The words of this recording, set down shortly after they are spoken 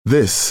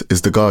This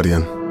is The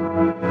Guardian.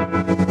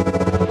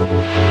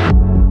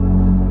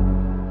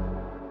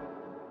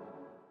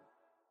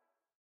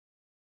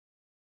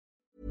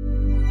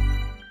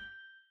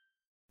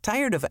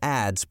 Tired of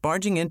ads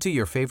barging into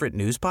your favorite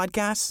news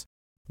podcasts?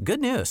 Good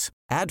news.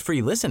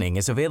 Ad-free listening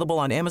is available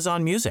on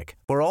Amazon Music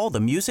for all the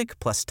music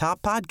plus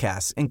top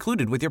podcasts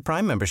included with your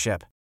Prime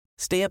membership.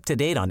 Stay up to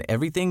date on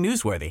everything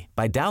newsworthy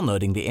by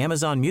downloading the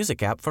Amazon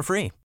Music app for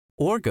free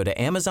or go to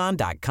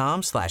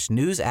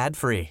amazon.com/news ad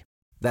free.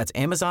 That's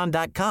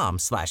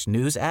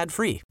amazon.com/news ad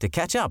free to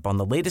catch up on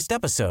the latest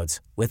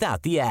episodes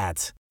without the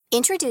ads.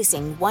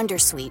 Introducing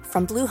Wondersuite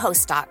from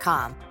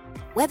Bluehost.com.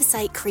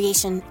 Website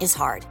creation is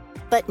hard,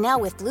 but now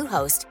with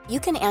Bluehost,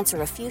 you can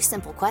answer a few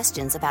simple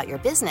questions about your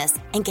business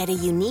and get a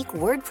unique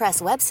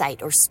WordPress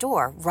website or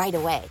store right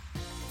away.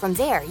 From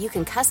there, you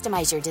can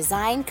customize your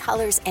design,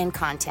 colors, and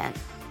content.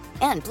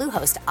 And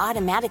Bluehost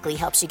automatically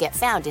helps you get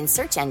found in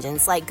search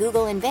engines like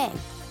Google and Bing.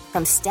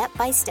 From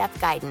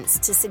step-by-step guidance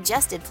to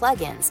suggested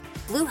plugins,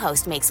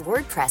 Bluehost makes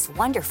WordPress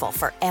wonderful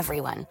for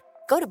everyone.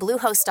 Go to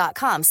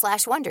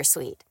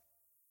bluehost.com/wondersuite.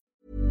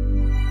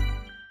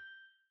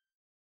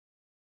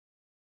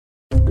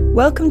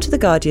 Welcome to The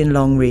Guardian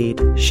Long Read,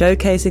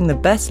 showcasing the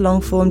best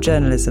long-form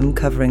journalism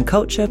covering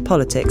culture,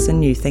 politics and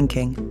new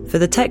thinking. For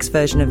the text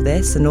version of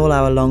this and all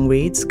our long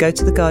reads, go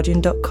to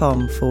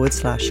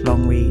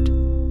theguardian.com/long read.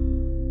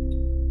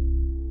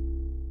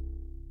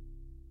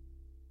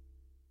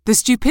 The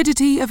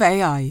Stupidity of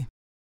AI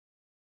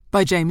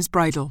by James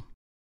Bridle.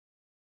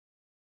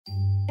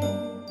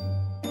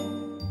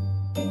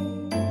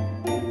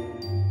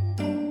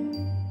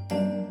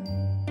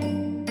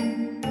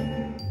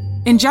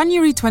 In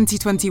January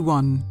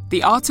 2021,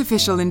 the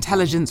artificial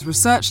intelligence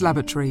research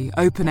laboratory,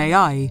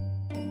 OpenAI,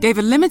 gave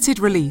a limited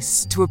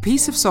release to a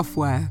piece of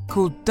software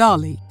called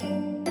DALL-E.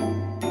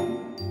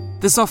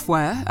 The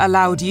software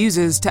allowed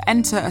users to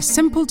enter a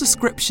simple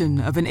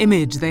description of an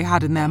image they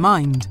had in their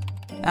mind,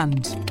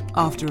 and,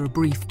 after a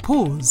brief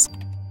pause,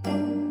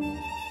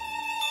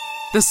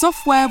 the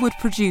software would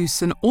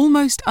produce an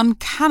almost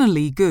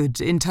uncannily good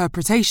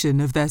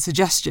interpretation of their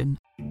suggestion,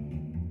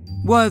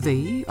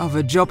 worthy of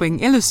a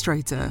jobbing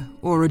illustrator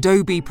or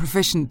Adobe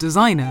proficient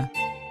designer,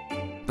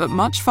 but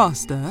much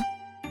faster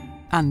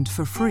and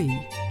for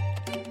free.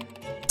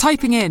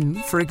 Typing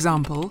in, for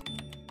example,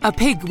 a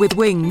pig with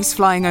wings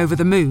flying over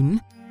the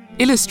moon,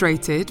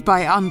 illustrated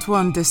by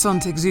Antoine de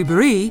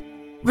Saint-Exupéry,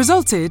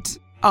 resulted,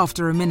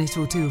 after a minute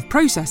or two of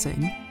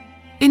processing,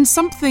 in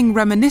something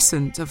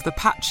reminiscent of the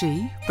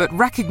patchy but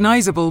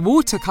recognisable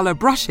watercolour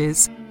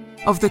brushes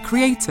of the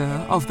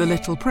creator of The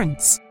Little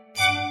Prince.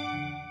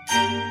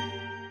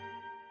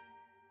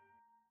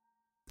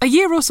 A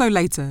year or so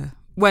later,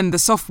 when the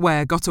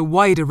software got a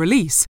wider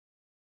release,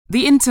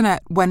 the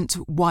internet went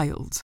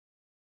wild.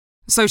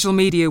 Social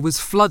media was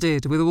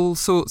flooded with all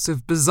sorts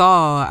of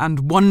bizarre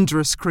and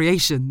wondrous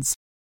creations,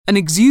 an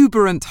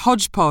exuberant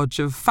hodgepodge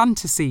of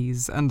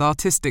fantasies and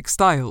artistic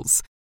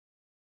styles.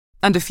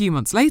 And a few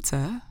months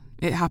later,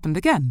 it happened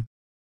again.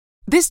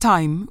 This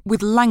time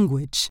with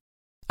language,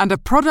 and a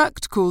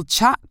product called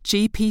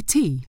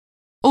ChatGPT,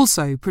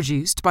 also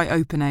produced by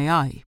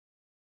OpenAI.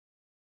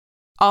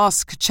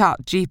 Ask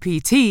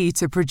ChatGPT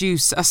to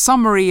produce a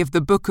summary of the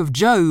Book of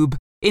Job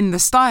in the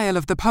style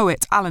of the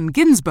poet Allen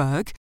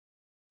Ginsberg,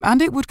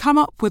 and it would come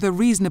up with a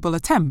reasonable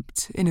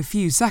attempt in a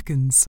few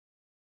seconds.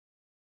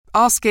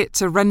 Ask it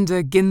to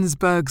render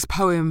Ginsberg's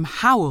poem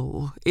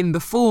Howl in the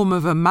form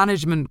of a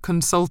management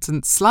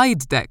consultant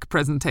slide deck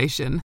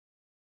presentation,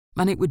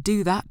 and it would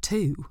do that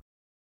too.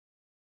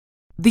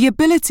 The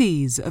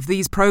abilities of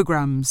these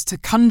programs to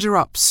conjure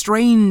up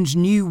strange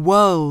new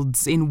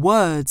worlds in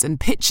words and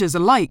pictures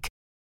alike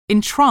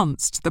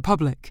entranced the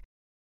public,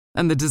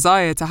 and the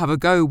desire to have a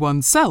go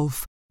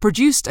oneself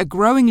produced a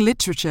growing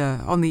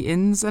literature on the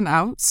ins and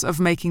outs of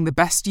making the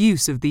best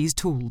use of these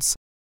tools,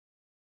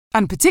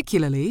 and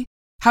particularly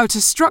how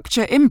to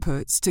structure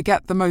inputs to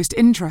get the most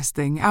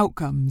interesting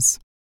outcomes.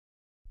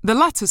 The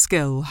latter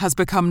skill has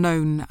become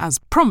known as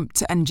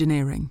prompt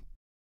engineering,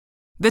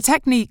 the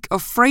technique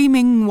of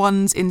framing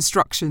one's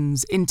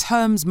instructions in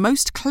terms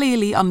most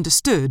clearly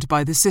understood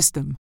by the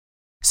system,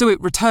 so it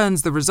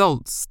returns the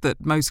results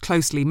that most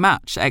closely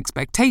match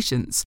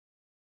expectations,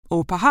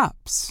 or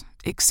perhaps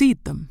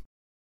exceed them.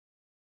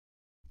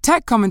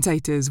 Tech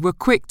commentators were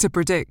quick to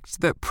predict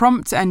that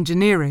prompt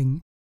engineering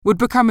would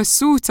become a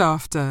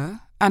sought-after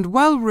and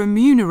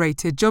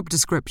well-remunerated job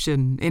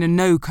description in a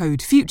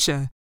no-code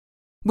future,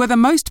 where the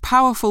most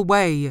powerful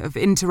way of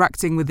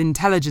interacting with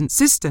intelligent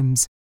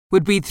systems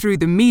would be through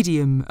the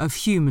medium of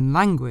human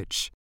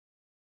language.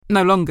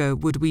 No longer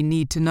would we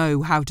need to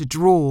know how to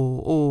draw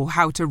or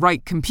how to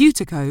write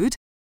computer code.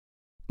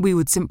 We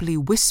would simply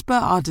whisper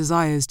our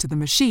desires to the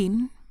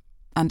machine,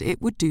 and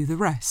it would do the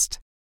rest.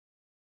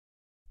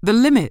 The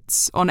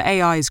limits on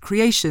AI's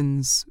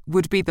creations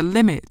would be the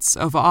limits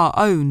of our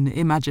own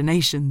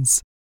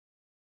imaginations.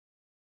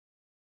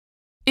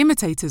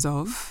 Imitators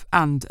of,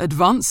 and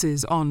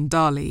advances on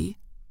DALL-E,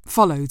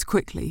 followed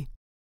quickly.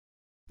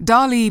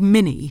 DALL-E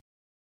Mini,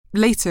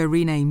 later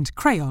renamed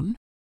Crayon,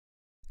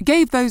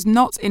 gave those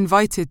not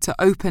invited to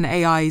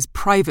OpenAI's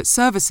private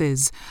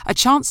services a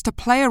chance to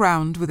play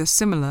around with a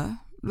similar,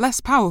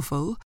 less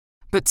powerful,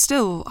 but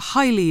still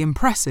highly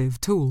impressive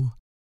tool.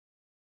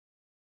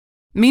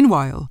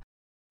 Meanwhile,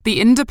 the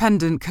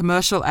independent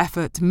commercial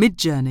effort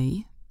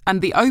Midjourney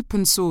and the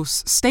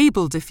open-source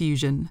Stable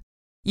Diffusion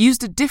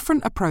used a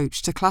different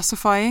approach to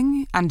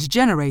classifying and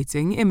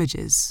generating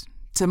images,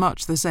 to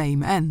much the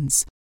same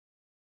ends.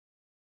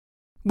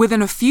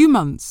 Within a few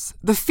months,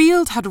 the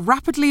field had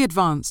rapidly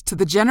advanced to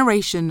the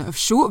generation of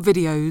short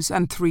videos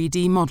and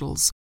 3D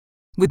models,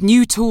 with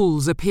new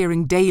tools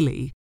appearing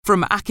daily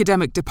from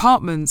academic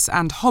departments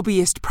and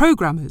hobbyist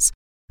programmers,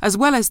 as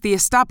well as the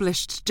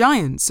established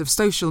giants of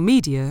social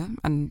media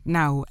and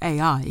now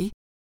AI,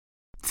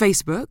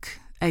 Facebook,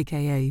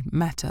 aka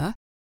Meta,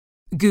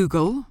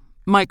 Google,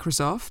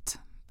 Microsoft,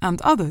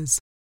 and others.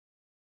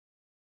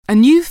 A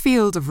new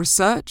field of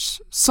research,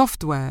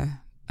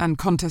 software, and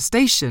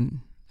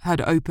contestation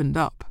had opened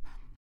up.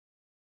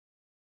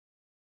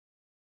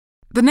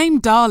 The name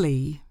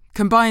DALL-E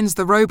combines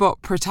the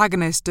robot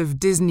protagonist of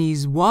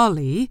Disney's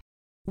WALL-E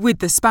with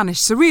the Spanish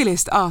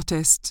surrealist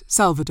artist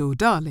Salvador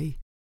Dali.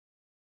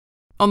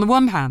 On the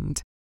one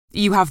hand,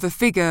 you have the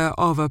figure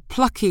of a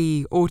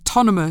plucky,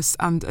 autonomous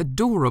and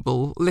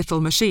adorable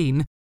little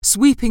machine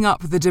sweeping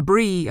up the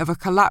debris of a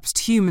collapsed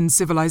human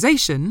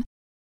civilization,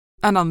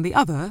 and on the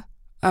other,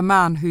 a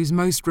man whose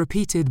most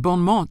repeated bon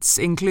mots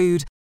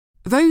include,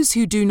 "Those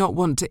who do not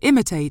want to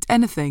imitate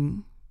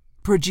anything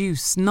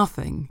produce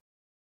nothing,"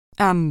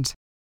 and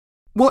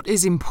 "What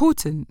is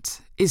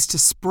important is to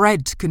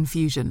spread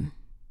confusion,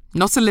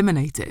 not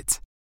eliminate it."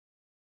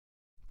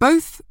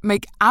 Both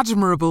make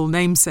admirable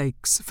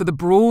namesakes for the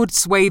broad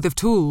swathe of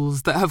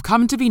tools that have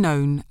come to be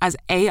known as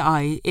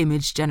AI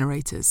image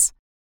generators.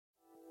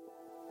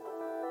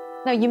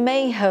 Now, you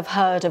may have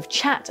heard of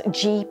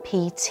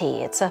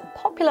ChatGPT. It's a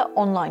popular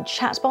online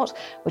chatbot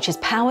which is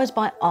powered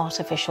by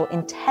artificial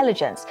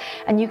intelligence.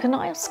 And you can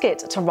ask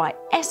it to write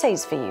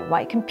essays for you,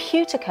 write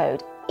computer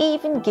code,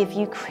 even give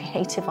you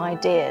creative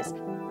ideas.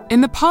 In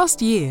the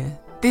past year,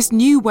 this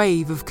new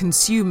wave of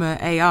consumer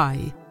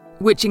AI,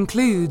 which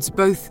includes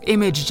both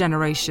image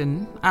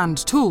generation and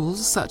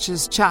tools such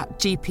as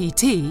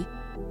ChatGPT,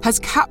 has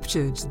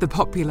captured the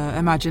popular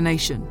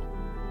imagination.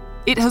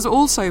 It has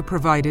also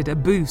provided a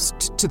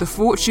boost to the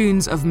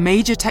fortunes of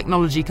major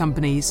technology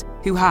companies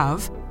who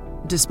have,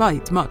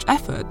 despite much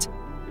effort,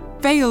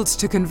 failed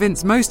to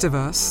convince most of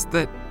us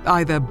that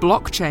either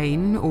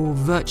blockchain or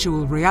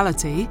virtual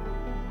reality,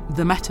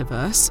 the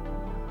metaverse,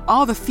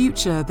 are the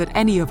future that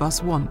any of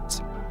us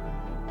want.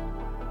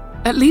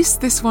 At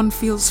least this one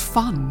feels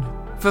fun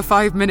for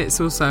 5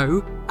 minutes or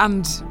so,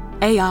 and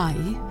AI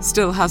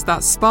still has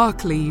that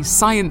sparkly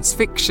science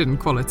fiction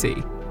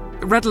quality,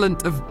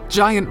 redolent of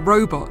giant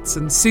robots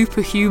and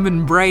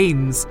superhuman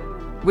brains,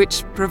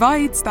 which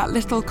provides that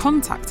little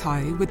contact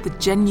high with the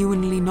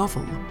genuinely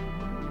novel.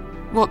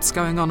 What's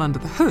going on under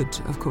the hood,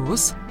 of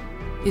course,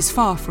 is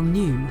far from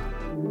new.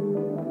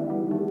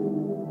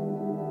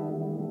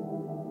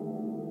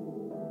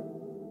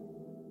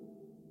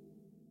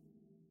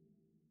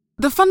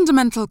 The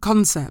fundamental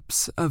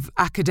concepts of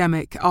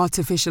academic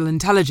artificial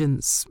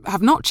intelligence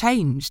have not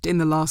changed in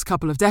the last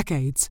couple of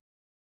decades.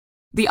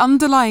 The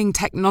underlying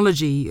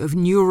technology of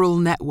neural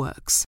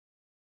networks,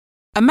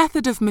 a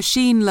method of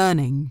machine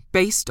learning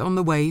based on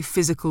the way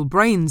physical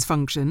brains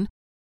function,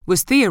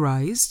 was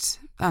theorized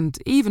and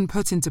even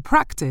put into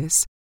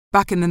practice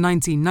back in the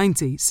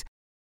 1990s.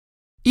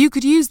 You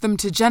could use them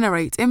to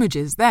generate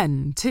images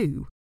then,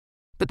 too,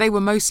 but they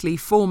were mostly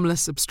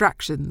formless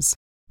abstractions,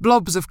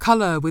 blobs of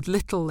colour with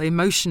little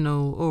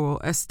emotional or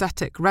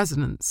aesthetic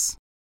resonance.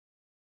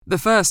 The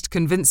first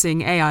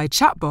convincing AI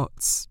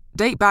chatbots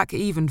date back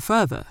even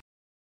further.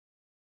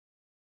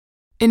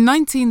 In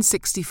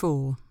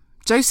 1964,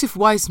 Joseph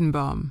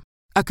Weizenbaum,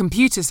 a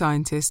computer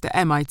scientist at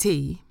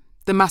MIT,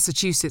 the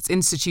Massachusetts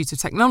Institute of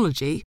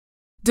Technology,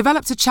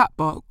 developed a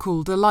chatbot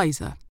called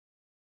Eliza.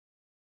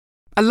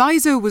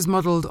 Eliza was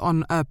modelled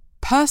on a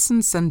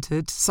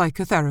person-centred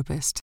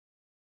psychotherapist.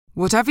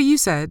 Whatever you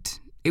said,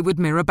 it would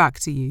mirror back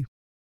to you.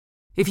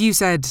 If you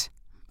said,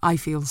 "I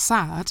feel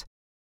sad,"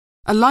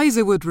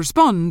 Eliza would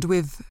respond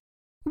with,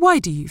 "Why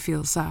do you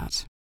feel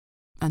sad?"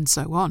 and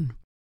so on.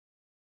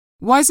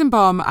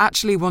 Weizenbaum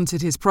actually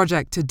wanted his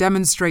project to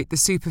demonstrate the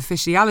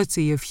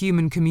superficiality of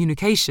human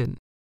communication,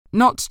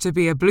 not to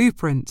be a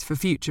blueprint for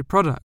future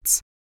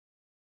products.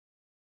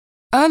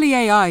 Early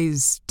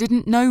AIs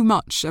didn't know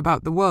much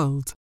about the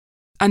world,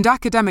 and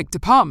academic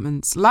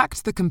departments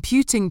lacked the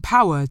computing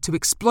power to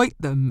exploit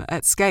them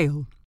at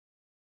scale.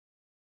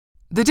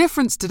 The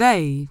difference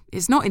today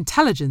is not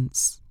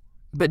intelligence,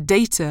 but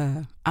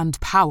data and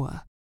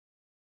power.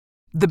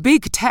 The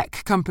big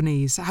tech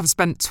companies have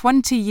spent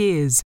 20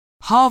 years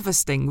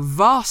harvesting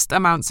vast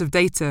amounts of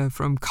data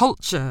from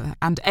culture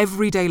and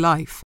everyday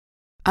life,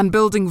 and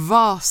building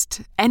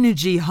vast,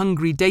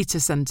 energy-hungry data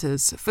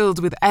centres filled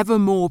with ever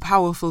more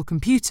powerful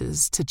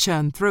computers to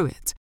churn through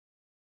it.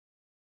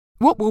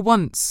 What were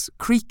once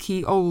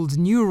creaky old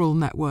neural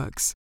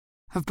networks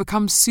have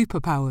become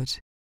superpowered,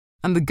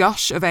 and the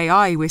gush of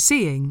AI we're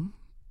seeing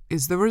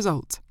is the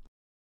result.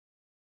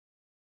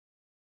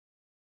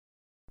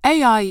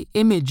 AI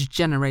image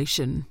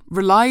generation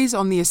relies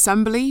on the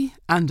assembly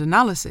and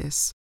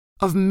analysis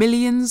of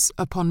millions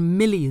upon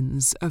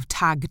millions of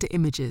tagged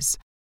images.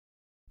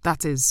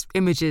 That is,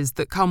 images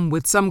that come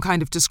with some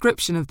kind of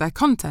description of their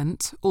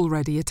content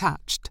already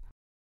attached.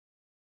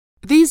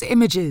 These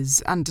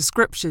images and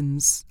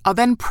descriptions are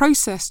then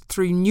processed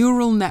through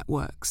neural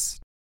networks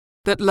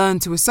that learn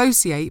to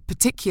associate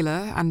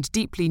particular and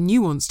deeply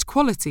nuanced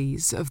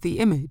qualities of the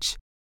image,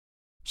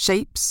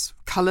 shapes,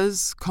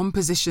 colours,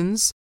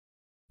 compositions,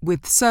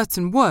 with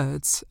certain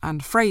words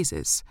and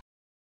phrases.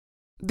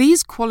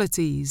 These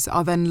qualities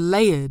are then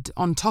layered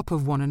on top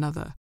of one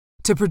another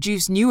to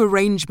produce new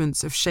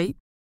arrangements of shape,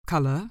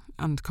 colour,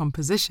 and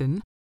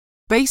composition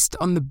based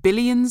on the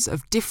billions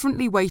of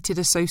differently weighted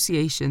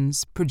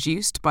associations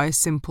produced by a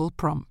simple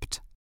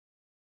prompt.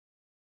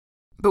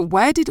 But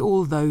where did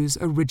all those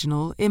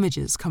original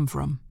images come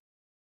from?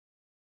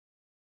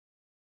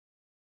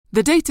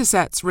 The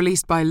datasets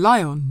released by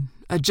Lion,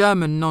 a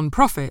German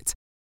non-profit,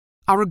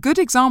 are a good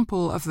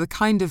example of the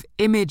kind of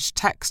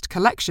image-text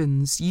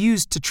collections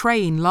used to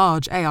train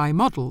large AI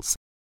models.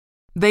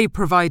 They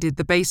provided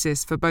the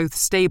basis for both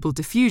Stable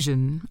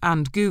Diffusion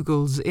and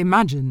Google's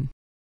Imagine,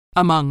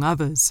 among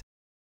others.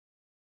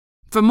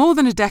 For more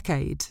than a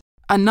decade,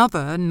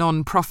 another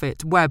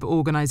non-profit web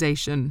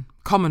organisation,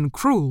 Common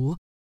Cruel,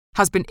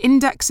 has been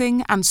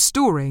indexing and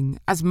storing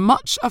as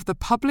much of the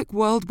public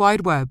World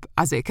Wide Web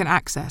as it can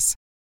access,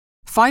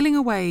 filing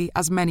away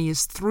as many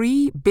as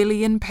 3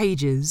 billion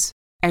pages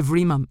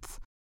every month.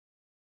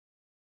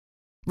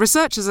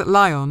 Researchers at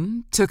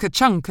Lion took a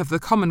chunk of the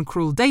Common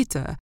Cruel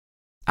data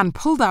and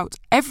pulled out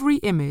every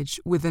image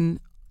with an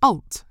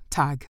alt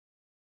tag.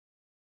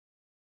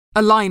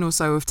 A line or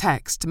so of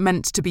text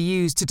meant to be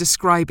used to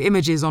describe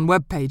images on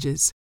web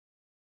pages.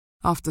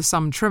 After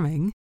some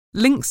trimming,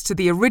 links to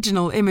the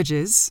original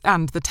images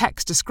and the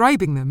text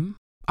describing them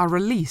are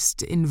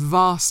released in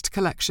vast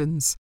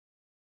collections.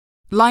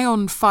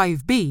 Lion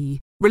 5B,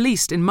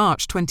 released in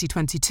March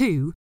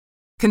 2022,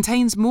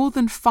 contains more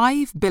than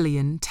 5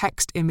 billion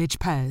text-image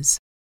pairs.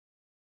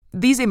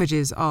 These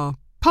images are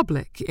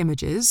public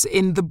images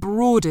in the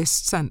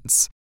broadest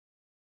sense.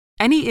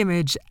 Any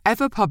image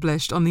ever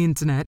published on the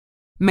internet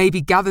may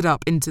be gathered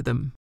up into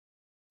them,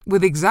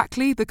 with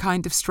exactly the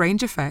kind of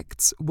strange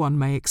effects one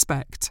may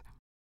expect.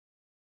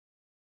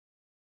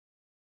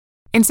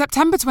 In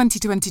September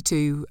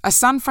 2022, a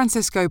San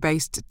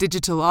Francisco-based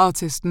digital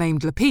artist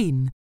named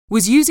Lapine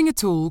was using a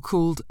tool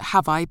called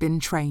Have I Been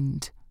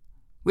Trained,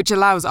 which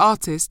allows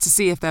artists to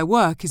see if their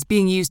work is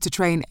being used to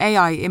train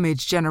AI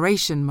image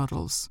generation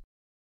models.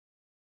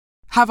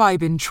 Have I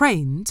Been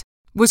Trained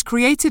was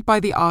created by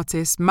the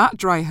artists Matt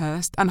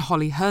Dryhurst and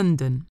Holly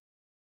Herndon,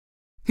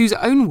 whose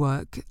own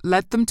work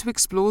led them to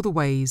explore the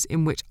ways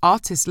in which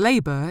artists'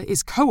 labour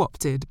is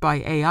co-opted by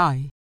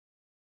AI.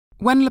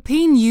 When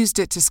Lapine used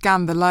it to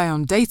scan the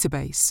Lion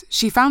database,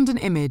 she found an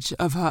image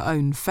of her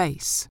own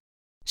face.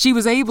 She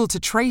was able to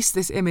trace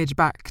this image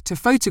back to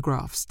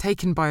photographs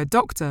taken by a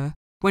doctor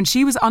when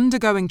she was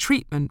undergoing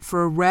treatment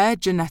for a rare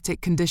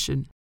genetic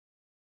condition.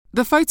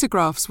 The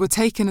photographs were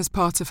taken as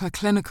part of her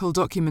clinical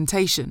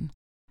documentation,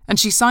 and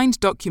she signed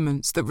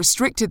documents that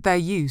restricted their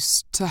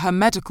use to her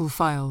medical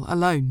file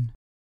alone.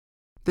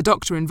 The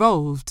doctor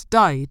involved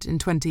died in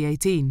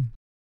 2018.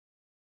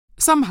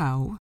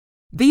 Somehow,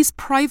 these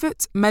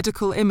private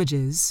medical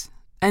images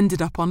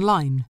ended up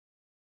online,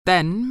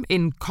 then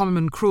in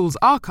Common Cruel's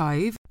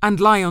archive and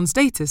Lion's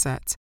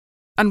dataset,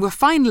 and were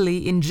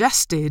finally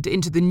ingested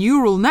into the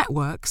neural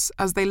networks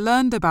as they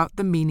learned about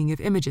the meaning of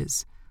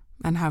images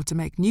and how to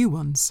make new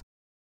ones.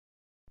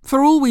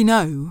 For all we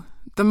know,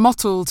 the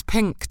mottled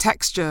pink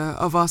texture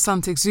of our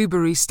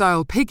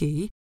Saint-Exupéry-style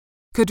piggy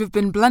could have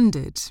been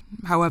blended,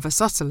 however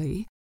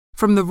subtly,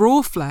 from the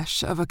raw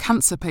flesh of a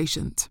cancer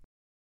patient.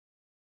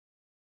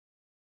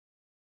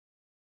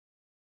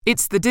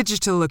 It's the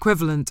digital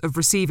equivalent of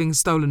receiving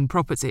stolen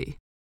property.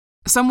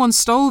 Someone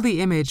stole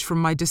the image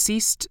from my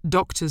deceased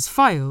doctor's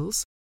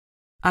files,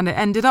 and it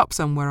ended up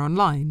somewhere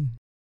online.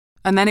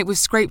 And then it was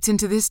scraped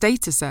into this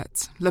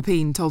dataset,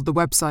 Lapine told the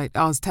website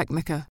Ars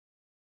Technica.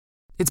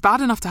 It's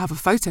bad enough to have a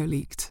photo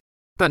leaked,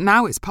 but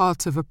now it's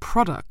part of a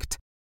product.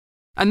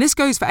 And this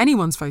goes for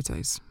anyone's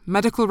photos,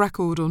 medical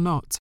record or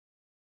not.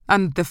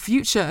 And the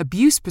future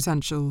abuse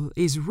potential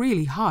is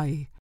really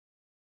high.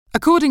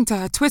 According to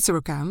her Twitter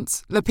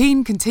account,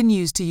 Lapine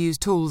continues to use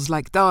tools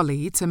like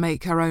DALL-E to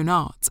make her own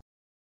art.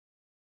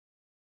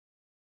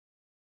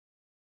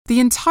 The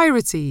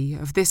entirety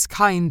of this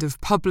kind of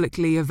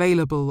publicly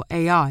available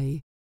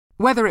AI,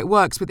 whether it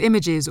works with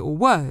images or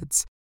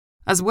words,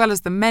 as well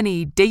as the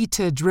many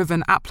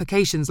data-driven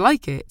applications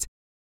like it,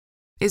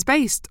 is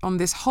based on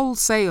this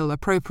wholesale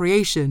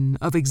appropriation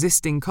of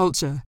existing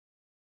culture,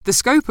 the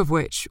scope of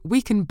which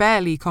we can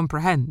barely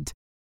comprehend.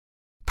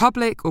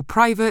 Public or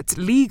private,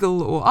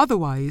 legal or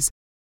otherwise,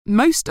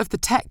 most of the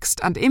text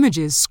and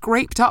images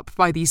scraped up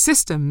by these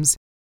systems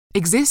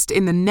exist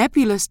in the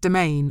nebulous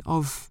domain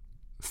of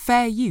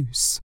fair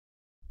use,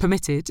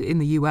 permitted in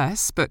the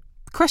US, but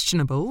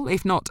questionable,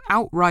 if not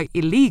outright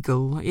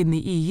illegal, in the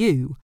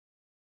EU.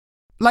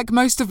 Like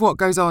most of what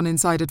goes on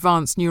inside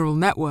advanced neural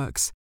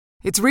networks,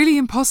 it's really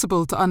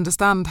impossible to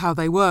understand how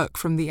they work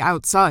from the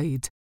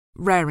outside,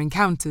 rare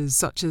encounters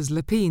such as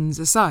Lepine's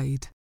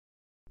aside.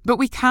 But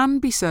we can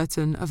be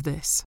certain of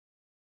this.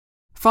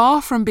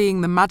 Far from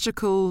being the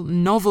magical,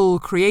 novel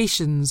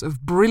creations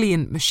of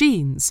brilliant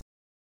machines,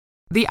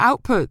 the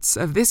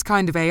outputs of this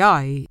kind of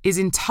AI is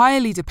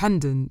entirely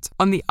dependent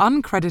on the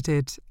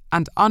uncredited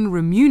and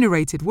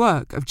unremunerated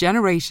work of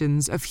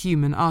generations of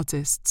human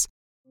artists.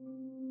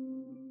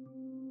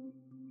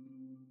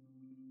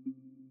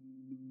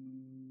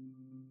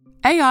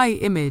 AI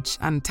image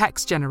and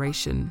text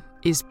generation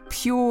is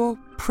pure,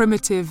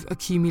 primitive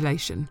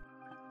accumulation.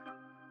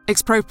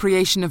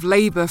 Expropriation of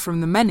labour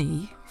from the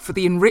many for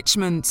the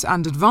enrichment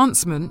and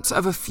advancement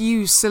of a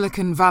few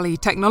Silicon Valley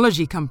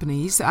technology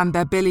companies and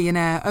their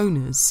billionaire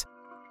owners.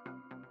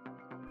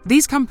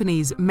 These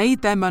companies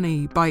made their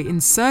money by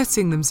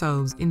inserting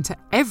themselves into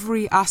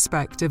every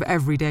aspect of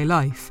everyday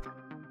life,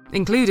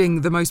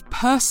 including the most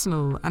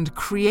personal and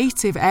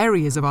creative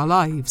areas of our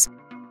lives,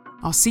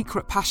 our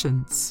secret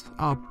passions,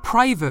 our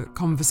private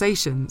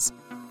conversations,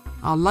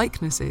 our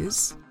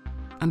likenesses,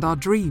 and our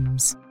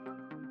dreams.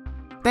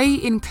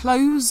 They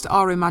enclosed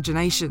our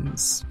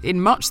imaginations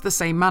in much the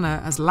same manner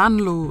as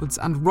landlords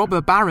and robber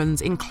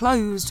barons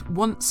enclosed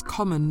once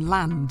common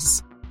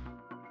lands.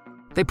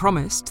 They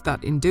promised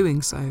that in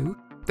doing so,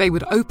 they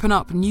would open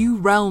up new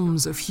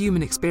realms of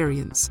human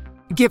experience,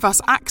 give us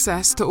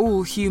access to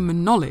all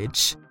human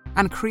knowledge,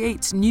 and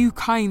create new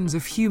kinds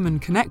of human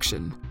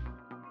connection.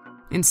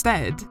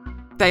 Instead,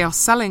 they are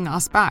selling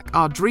us back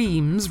our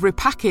dreams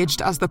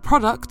repackaged as the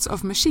products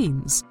of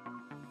machines,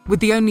 with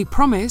the only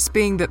promise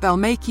being that they'll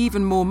make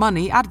even more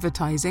money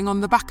advertising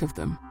on the back of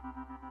them.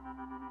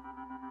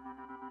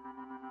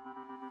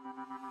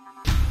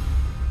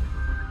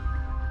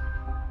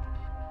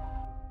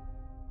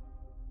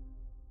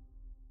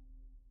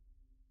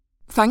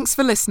 Thanks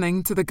for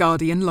listening to The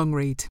Guardian Long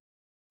Read.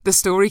 The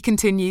story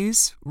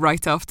continues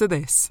right after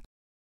this.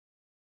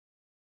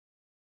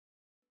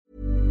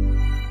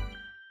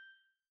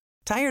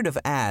 Tired of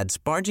ads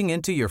barging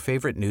into your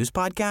favorite news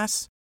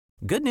podcasts?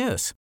 Good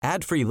news.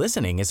 Ad-free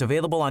listening is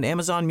available on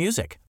Amazon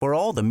Music for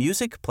all the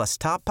music plus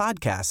top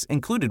podcasts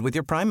included with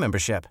your Prime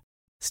membership.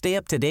 Stay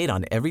up to date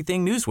on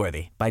everything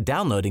newsworthy by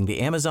downloading the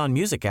Amazon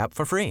Music app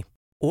for free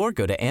or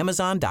go to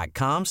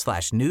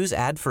amazon.com/news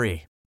ad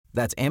free.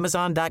 That's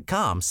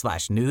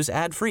amazon.com/news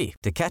ad free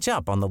to catch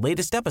up on the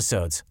latest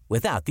episodes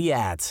without the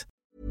ads.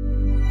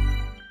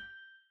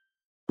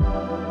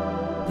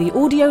 The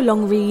audio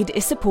long read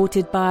is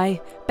supported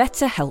by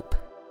BetterHelp.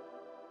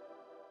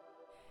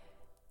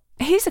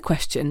 Here's a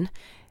question.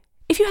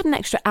 If you had an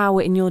extra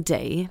hour in your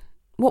day,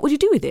 what would you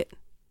do with it?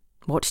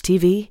 Watch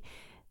TV?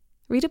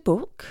 Read a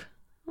book?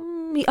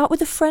 Meet up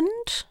with a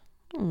friend?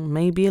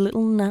 Maybe a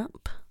little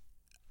nap?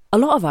 A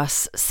lot of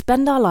us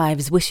spend our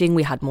lives wishing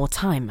we had more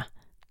time.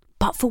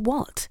 But for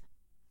what?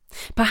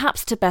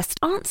 Perhaps to best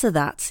answer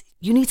that,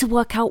 you need to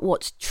work out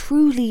what's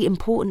truly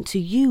important to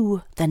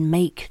you, then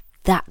make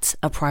that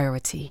a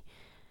priority.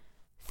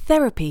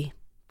 Therapy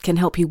can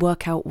help you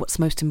work out what's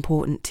most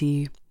important to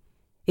you.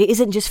 It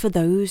isn't just for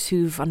those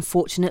who've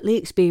unfortunately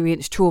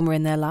experienced trauma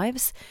in their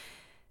lives.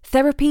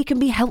 Therapy can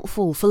be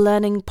helpful for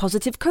learning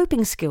positive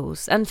coping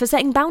skills and for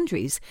setting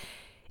boundaries.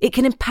 It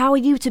can empower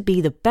you to be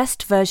the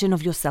best version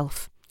of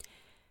yourself.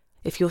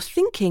 If you're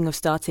thinking of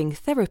starting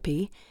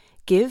therapy,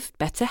 give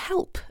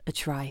BetterHelp a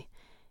try.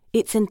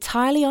 It's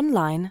entirely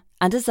online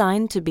and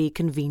designed to be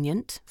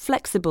convenient,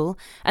 flexible,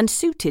 and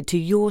suited to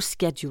your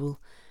schedule.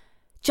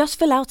 Just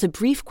fill out a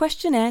brief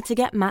questionnaire to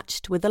get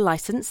matched with a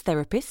licensed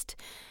therapist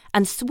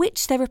and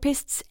switch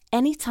therapists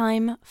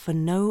anytime for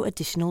no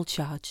additional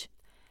charge.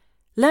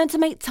 Learn to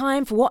make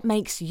time for what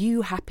makes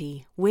you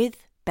happy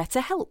with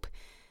BetterHelp.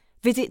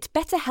 Visit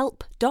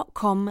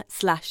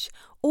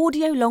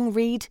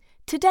betterhelp.com/audiolongread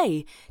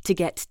today to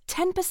get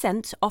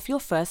 10% off your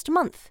first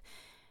month.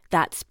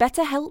 That's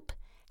BetterHelp,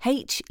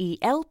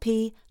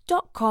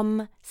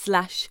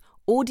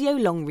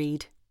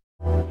 HELP.com/audiolongread.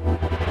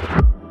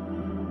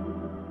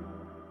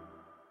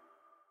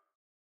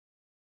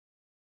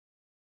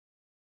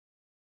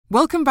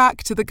 Welcome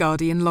back to The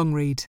Guardian Long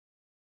Read.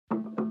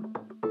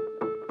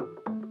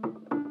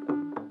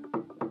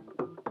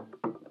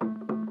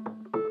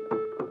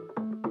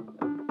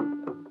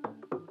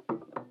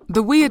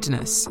 The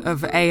weirdness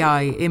of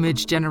AI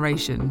image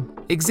generation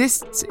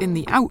exists in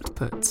the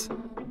output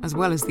as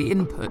well as the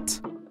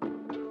input.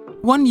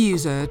 One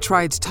user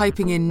tried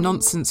typing in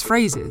nonsense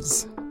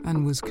phrases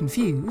and was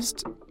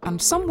confused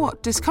and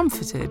somewhat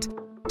discomforted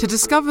to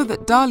discover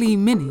that DALL-E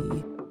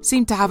Mini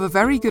seemed to have a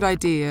very good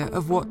idea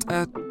of what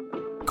a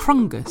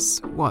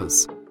crungus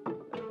was,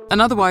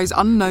 an otherwise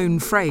unknown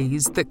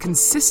phrase that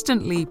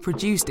consistently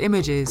produced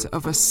images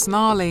of a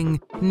snarling,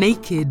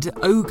 naked,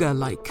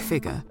 ogre-like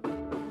figure.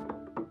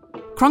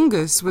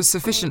 Crungus was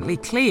sufficiently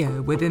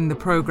clear within the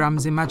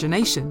program's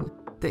imagination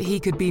that he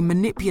could be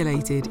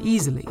manipulated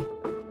easily.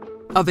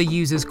 Other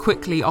users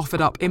quickly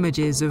offered up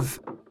images of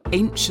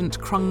ancient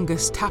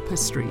Crungus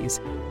tapestries,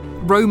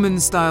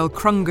 Roman-style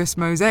Crungus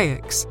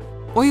mosaics,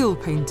 oil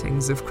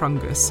paintings of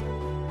Crungus,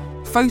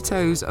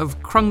 photos of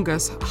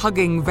Crungus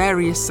hugging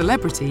various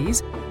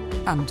celebrities,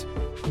 and,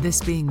 this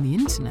being the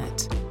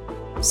internet,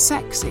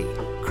 sexy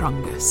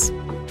Crungus.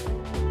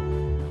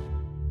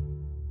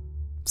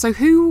 So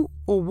who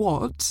or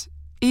what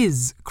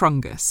is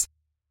Crungus?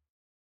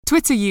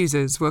 Twitter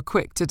users were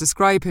quick to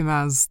describe him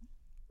as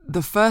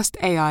the first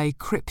AI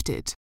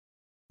cryptid,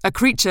 a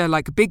creature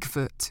like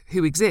Bigfoot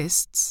who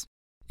exists,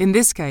 in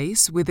this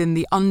case within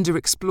the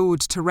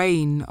underexplored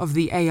terrain of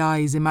the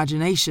AI's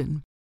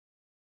imagination.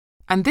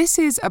 And this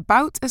is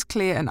about as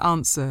clear an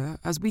answer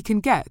as we can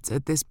get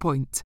at this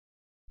point,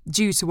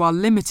 due to our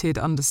limited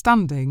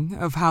understanding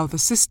of how the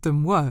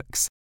system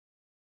works.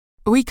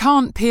 We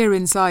can't peer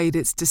inside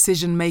its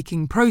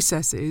decision-making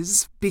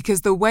processes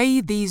because the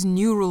way these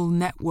neural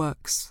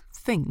networks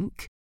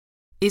think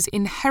is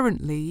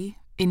inherently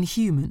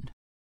inhuman.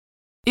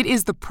 It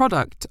is the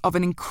product of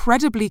an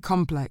incredibly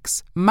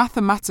complex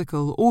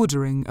mathematical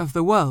ordering of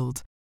the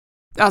world,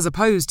 as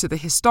opposed to the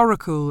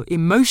historical,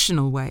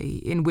 emotional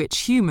way in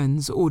which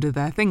humans order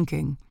their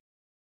thinking.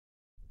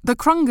 The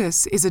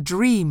Crungus is a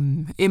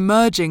dream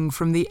emerging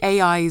from the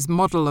AI's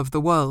model of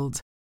the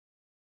world,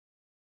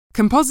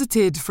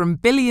 composited from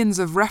billions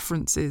of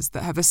references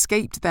that have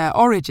escaped their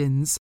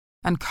origins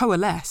and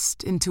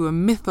coalesced into a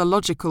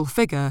mythological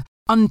figure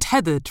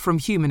untethered from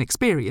human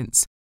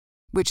experience,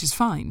 which is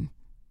fine,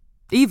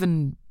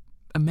 even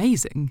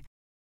amazing.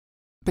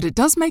 But it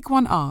does make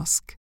one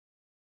ask,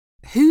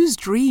 whose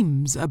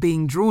dreams are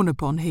being drawn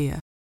upon here?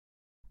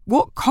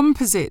 What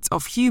composite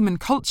of human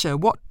culture,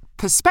 what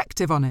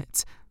perspective on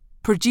it,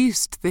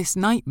 produced this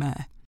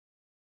nightmare?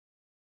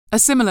 A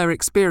similar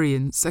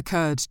experience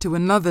occurred to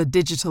another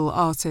digital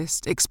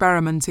artist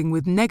experimenting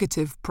with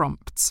negative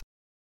prompts,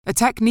 a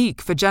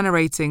technique for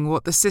generating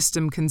what the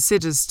system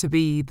considers to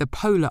be the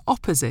polar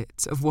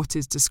opposite of what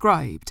is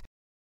described.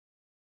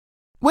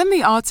 When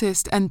the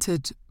artist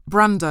entered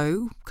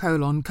Brando,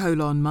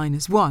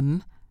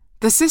 ::1,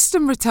 the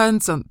system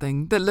returned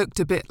something that looked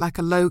a bit like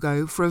a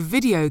logo for a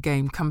video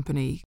game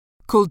company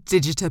called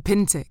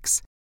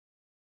Digitapintix.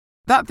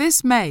 That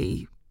this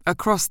may,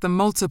 across the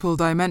multiple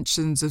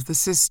dimensions of the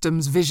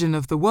system's vision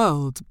of the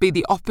world, be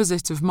the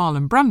opposite of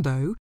Marlon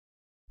Brando,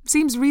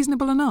 seems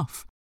reasonable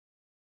enough.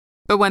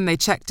 But when they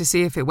checked to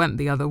see if it went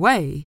the other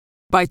way,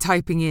 by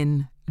typing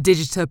in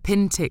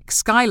Digitapintix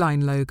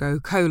skyline logo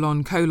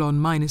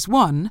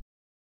 ::1,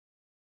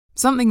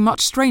 something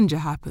much stranger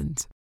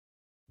happened.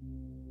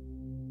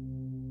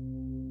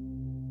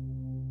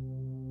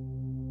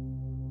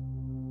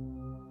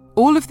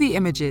 All of the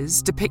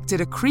images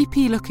depicted a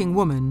creepy-looking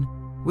woman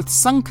with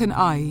sunken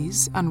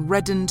eyes and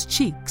reddened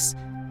cheeks,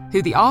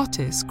 who the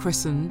artist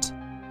christened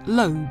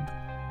Loeb.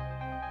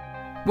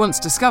 Once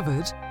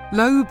discovered,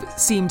 Loeb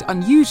seemed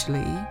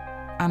unusually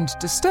and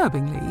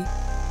disturbingly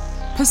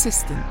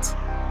persistent.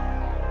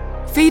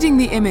 Feeding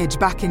the image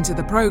back into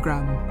the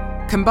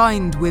program,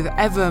 combined with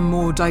ever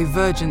more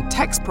divergent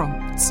text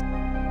prompts,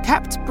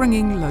 kept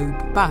bringing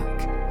Loeb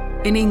back,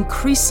 in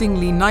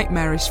increasingly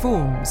nightmarish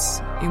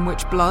forms in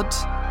which blood,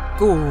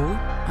 gore,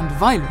 and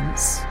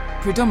violence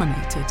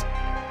predominated.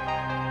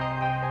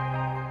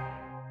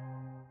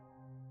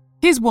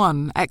 Here's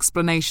one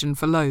explanation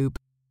for Loeb,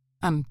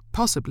 and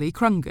possibly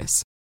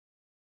Crungus.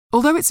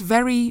 Although it's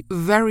very,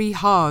 very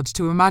hard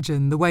to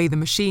imagine the way the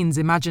machine's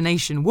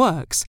imagination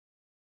works,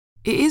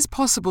 it is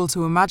possible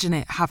to imagine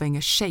it having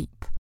a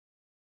shape.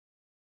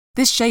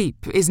 This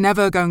shape is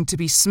never going to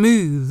be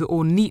smooth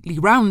or neatly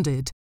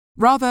rounded.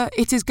 Rather,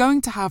 it is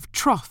going to have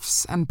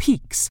troughs and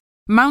peaks,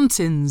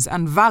 mountains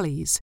and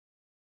valleys,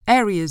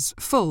 areas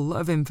full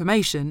of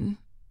information,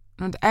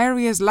 and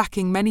areas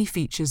lacking many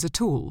features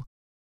at all.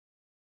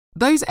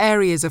 Those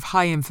areas of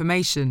high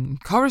information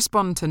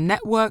correspond to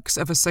networks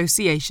of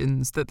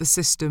associations that the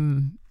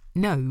system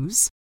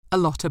knows a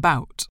lot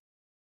about.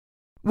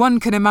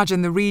 One can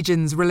imagine the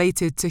regions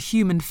related to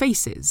human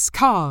faces,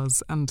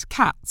 cars, and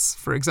cats,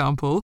 for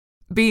example,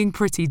 being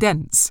pretty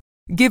dense,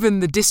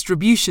 given the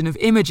distribution of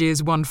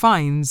images one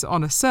finds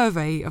on a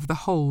survey of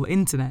the whole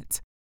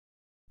internet.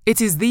 It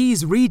is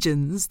these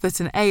regions that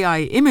an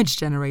AI image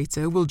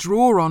generator will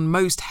draw on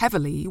most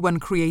heavily when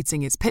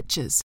creating its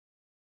pictures.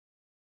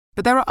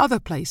 But there are other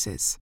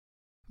places,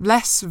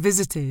 less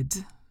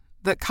visited,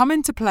 that come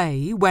into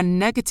play when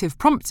negative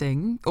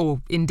prompting,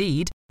 or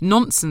indeed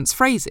nonsense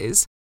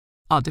phrases,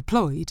 are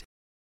deployed.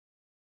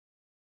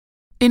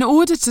 In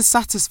order to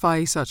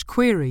satisfy such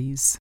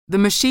queries, the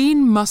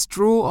machine must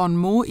draw on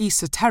more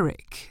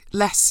esoteric,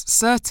 less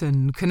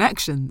certain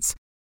connections,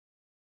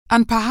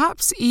 and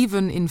perhaps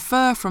even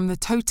infer from the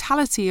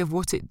totality of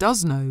what it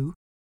does know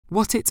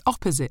what its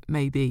opposite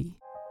may be.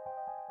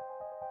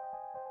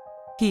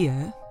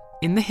 Here,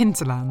 in the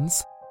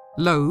hinterlands,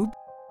 Loeb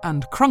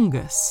and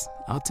Crungus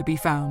are to be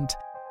found.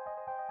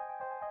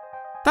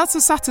 That's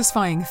a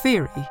satisfying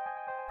theory,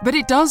 but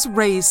it does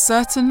raise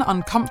certain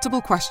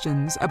uncomfortable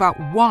questions about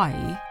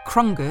why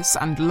Crungus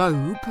and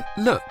Loeb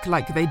look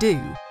like they do.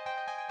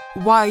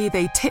 why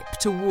they tip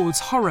towards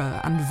horror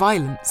and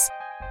violence,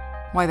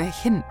 why they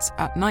hint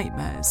at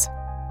nightmares.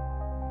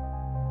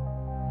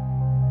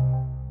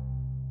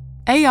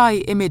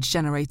 AI image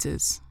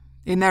generators,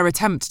 in their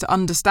attempt to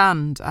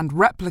understand and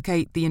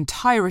replicate the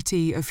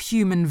entirety of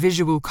human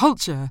visual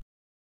culture,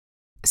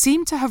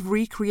 seem to have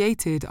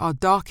recreated our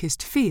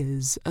darkest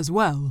fears as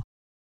well.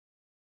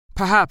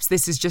 Perhaps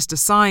this is just a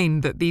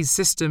sign that these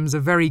systems are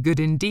very good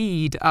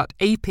indeed at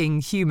aping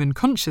human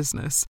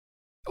consciousness,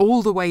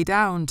 all the way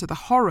down to the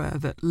horror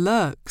that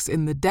lurks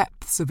in the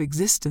depths of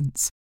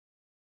existence.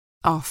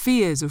 Our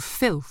fears of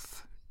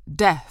filth,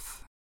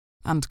 death,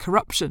 and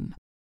corruption.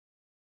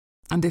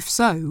 And if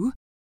so,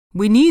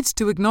 we need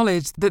to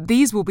acknowledge that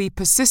these will be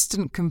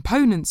persistent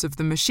components of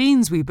the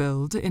machines we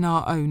build in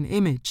our own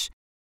image.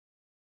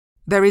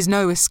 There is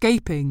no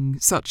escaping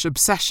such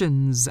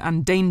obsessions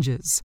and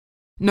dangers,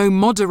 no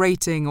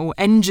moderating or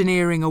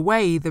engineering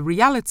away the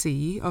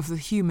reality of the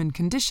human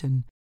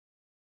condition.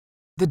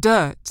 The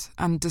dirt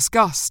and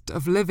disgust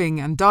of living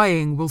and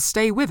dying will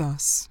stay with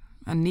us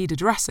and need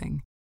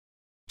addressing,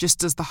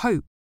 just as the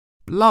hope,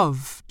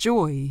 love,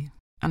 joy,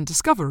 and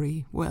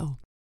discovery will.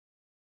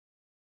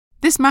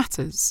 This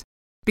matters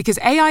because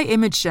AI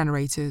image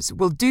generators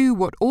will do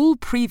what all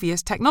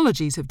previous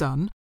technologies have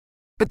done,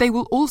 but they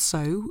will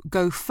also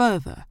go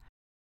further.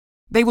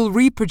 They will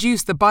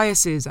reproduce the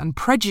biases and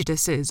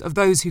prejudices of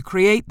those who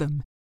create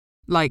them,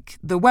 like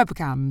the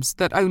webcams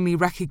that only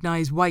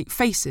recognise white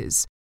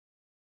faces,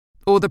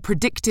 or the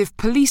predictive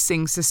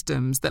policing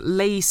systems that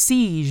lay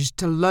siege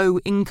to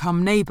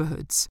low-income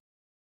neighbourhoods.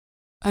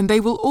 And they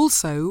will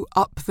also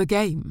up the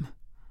game.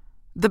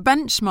 The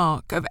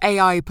benchmark of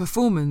AI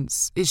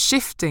performance is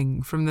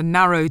shifting from the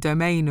narrow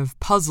domain of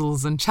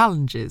puzzles and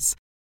challenges,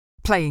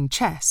 playing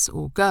chess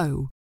or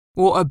Go,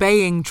 or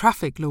obeying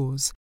traffic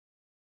laws,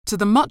 to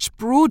the much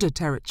broader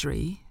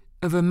territory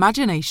of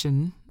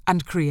imagination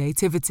and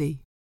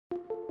creativity.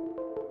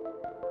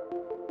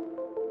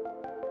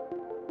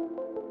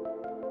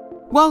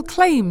 While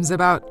claims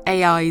about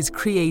AI's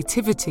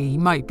creativity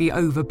might be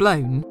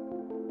overblown,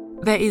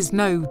 there is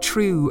no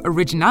true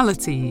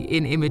originality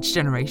in image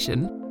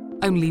generation,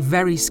 only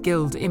very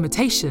skilled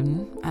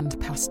imitation and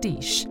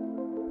pastiche.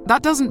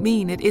 That doesn't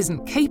mean it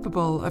isn't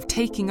capable of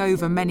taking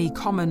over many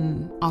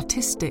common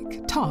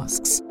artistic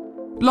tasks,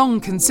 long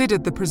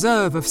considered the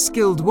preserve of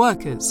skilled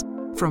workers,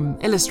 from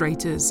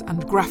illustrators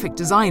and graphic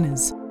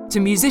designers to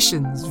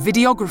musicians,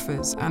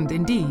 videographers, and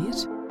indeed,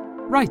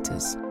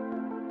 writers.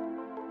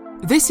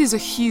 This is a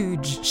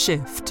huge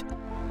shift.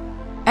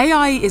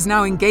 AI is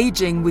now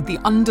engaging with the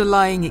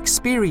underlying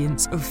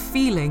experience of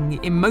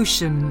feeling,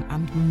 emotion,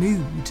 and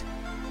mood,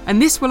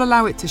 and this will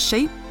allow it to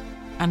shape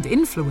and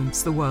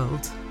influence the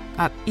world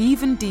at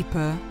even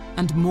deeper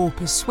and more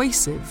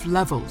persuasive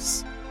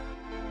levels.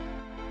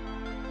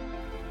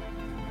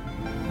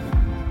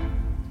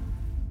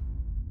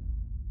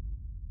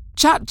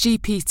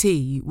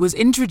 ChatGPT was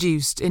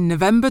introduced in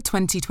November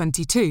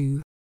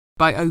 2022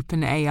 by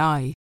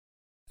OpenAI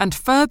and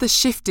further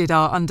shifted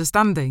our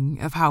understanding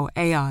of how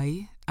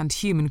AI and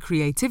human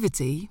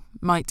creativity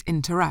might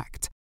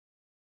interact.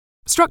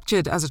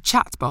 Structured as a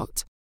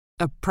chatbot,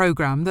 a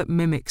program that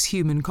mimics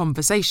human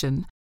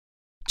conversation,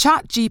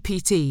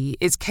 ChatGPT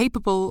is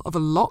capable of a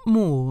lot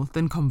more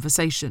than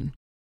conversation.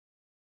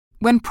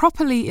 When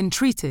properly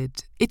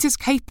entreated, it is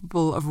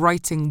capable of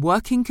writing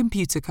working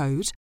computer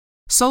code,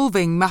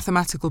 solving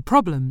mathematical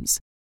problems,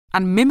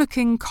 and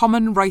mimicking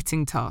common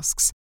writing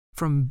tasks,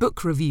 from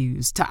book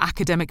reviews to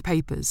academic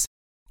papers,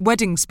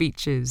 wedding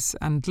speeches,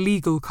 and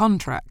legal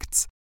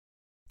contracts.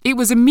 It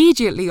was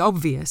immediately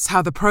obvious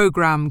how the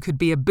program could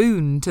be a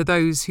boon to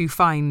those who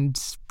find,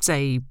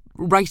 say,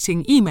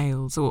 writing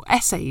emails or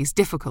essays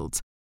difficult,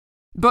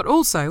 but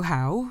also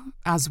how,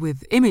 as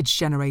with image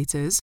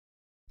generators,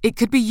 it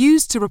could be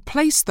used to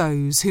replace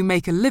those who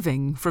make a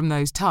living from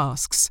those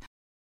tasks.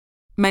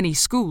 Many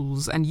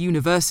schools and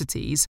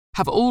universities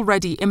have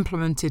already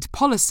implemented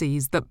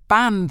policies that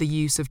ban the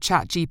use of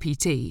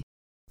ChatGPT,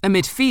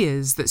 amid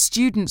fears that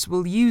students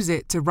will use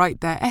it to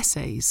write their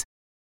essays,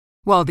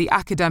 while the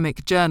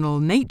academic journal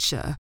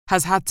Nature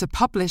has had to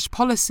publish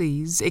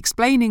policies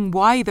explaining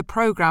why the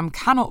program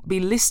cannot be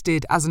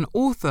listed as an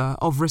author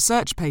of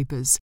research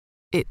papers.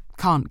 It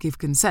can't give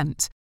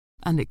consent,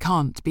 and it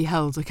can't be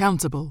held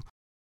accountable.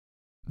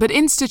 But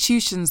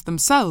institutions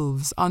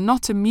themselves are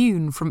not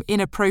immune from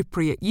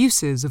inappropriate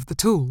uses of the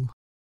tool.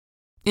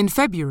 In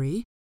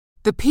February,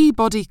 the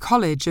Peabody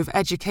College of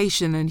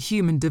Education and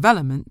Human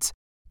Development,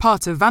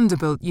 part of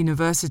Vanderbilt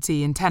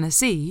University in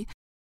Tennessee,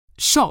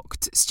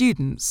 shocked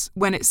students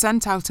when it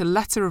sent out a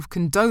letter of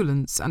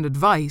condolence and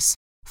advice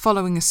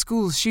following a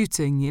school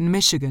shooting in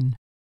Michigan.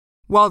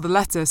 While the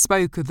letter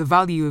spoke of the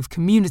value of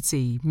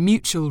community,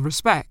 mutual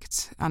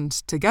respect, and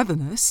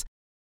togetherness,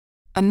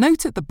 a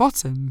note at the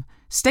bottom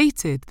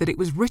stated that it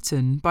was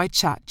written by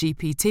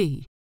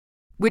ChatGPT,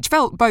 which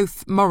felt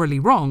both morally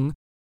wrong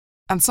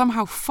and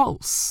somehow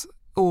false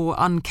or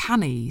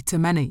uncanny to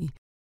many.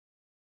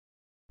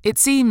 It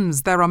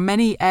seems there are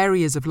many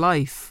areas of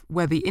life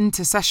where the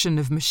intercession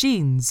of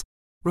machines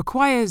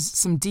requires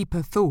some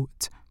deeper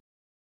thought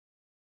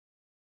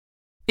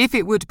If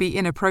it would be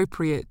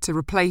inappropriate to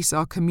replace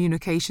our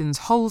communications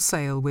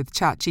wholesale with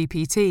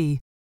ChatGPT,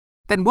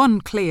 then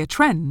one clear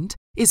trend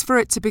is for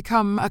it to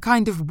become a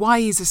kind of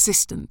wise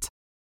assistant,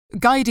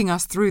 guiding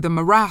us through the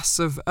morass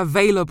of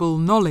available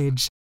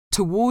knowledge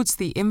towards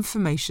the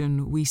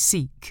information we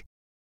seek.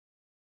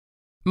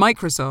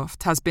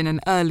 Microsoft has been an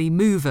early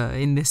mover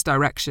in this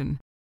direction,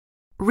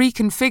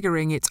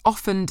 reconfiguring its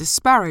often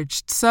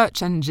disparaged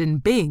search engine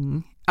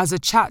Bing as a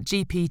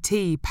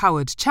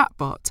ChatGPT-powered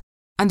chatbot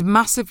and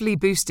massively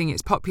boosting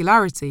its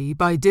popularity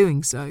by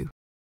doing so.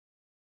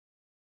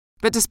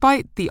 But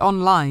despite the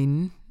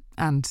online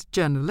and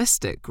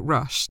journalistic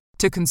rush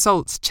to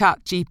consult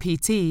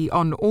ChatGPT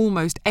on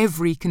almost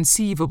every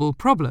conceivable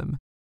problem,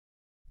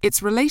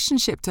 its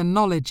relationship to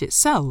knowledge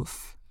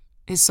itself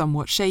is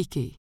somewhat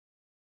shaky.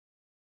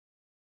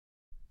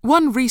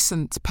 One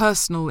recent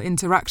personal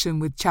interaction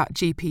with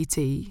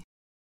ChatGPT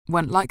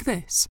went like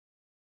this.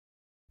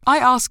 I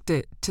asked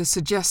it to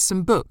suggest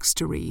some books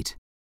to read,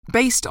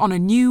 based on a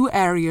new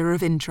area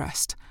of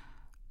interest,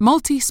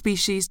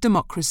 multi-species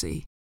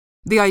democracy,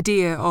 the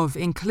idea of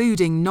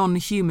including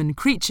non-human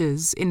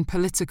creatures in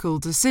political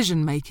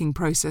decision-making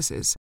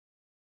processes.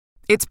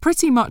 It's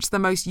pretty much the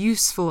most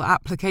useful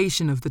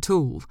application of the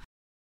tool.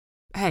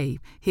 Hey,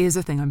 here's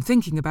a thing I'm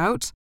thinking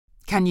about.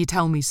 Can you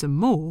tell me some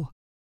more?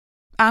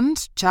 And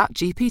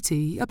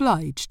ChatGPT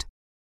obliged.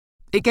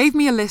 It gave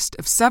me a list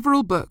of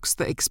several books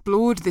that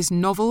explored this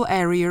novel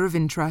area of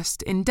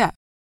interest in depth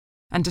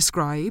and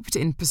described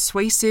in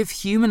persuasive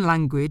human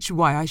language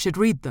why I should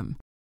read them.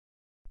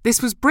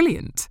 This was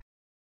brilliant.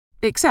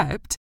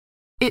 Except,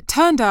 it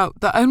turned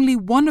out that only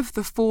one of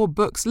the 4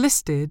 books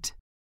listed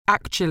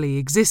actually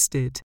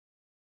existed,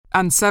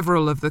 and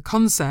several of the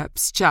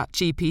concepts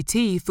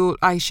ChatGPT thought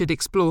I should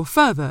explore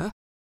further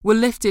were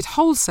lifted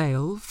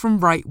wholesale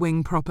from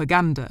right-wing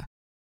propaganda.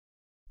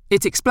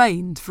 It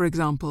explained, for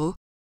example,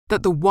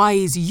 that the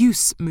wise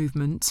use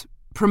movement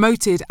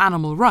promoted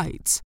animal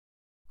rights,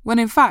 when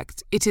in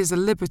fact it is a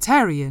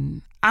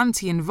libertarian,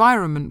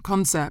 anti-environment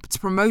concept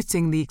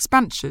promoting the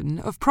expansion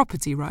of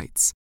property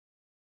rights.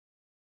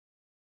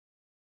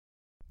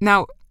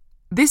 Now,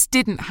 this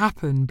didn't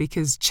happen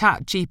because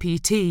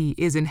ChatGPT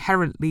is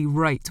inherently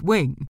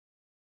right-wing.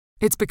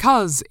 It's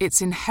because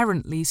it's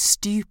inherently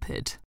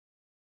stupid.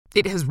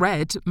 It has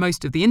read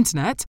most of the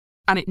internet,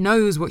 and it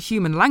knows what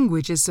human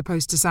language is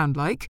supposed to sound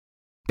like,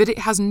 but it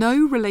has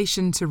no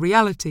relation to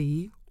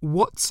reality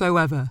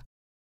whatsoever.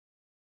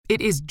 It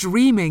is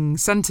dreaming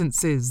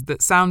sentences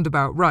that sound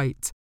about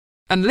right,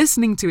 and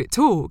listening to it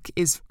talk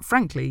is,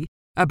 frankly,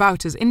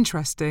 about as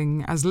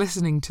interesting as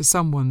listening to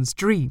someone's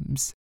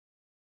dreams.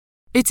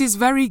 It is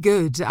very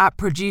good at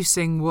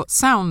producing what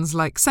sounds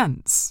like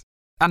sense,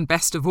 and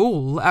best of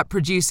all at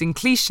producing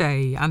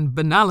cliché and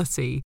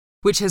banality,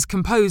 which has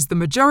composed the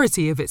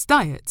majority of its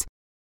diet,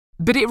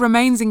 but it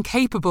remains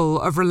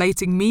incapable of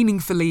relating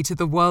meaningfully to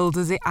the world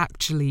as it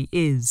actually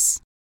is.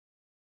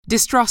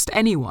 Distrust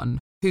anyone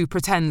who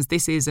pretends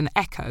this is an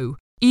echo,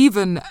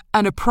 even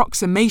an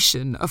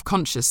approximation of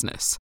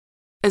consciousness.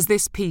 As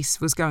this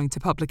piece was going to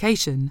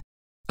publication,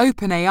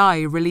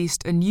 OpenAI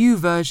released a new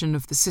version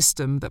of the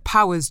system that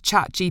powers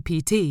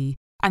ChatGPT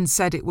and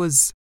said it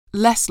was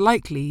less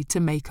likely to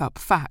make up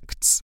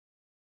facts.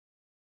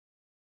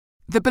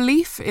 The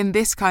belief in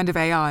this kind of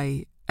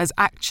AI as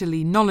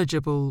actually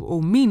knowledgeable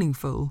or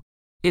meaningful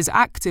is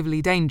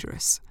actively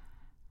dangerous.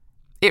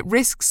 It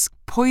risks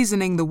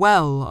poisoning the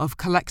well of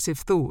collective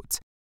thought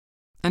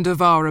and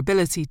of our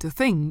ability to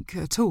think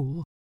at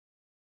all.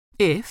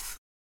 If,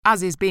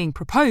 as is being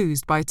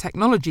proposed by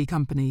technology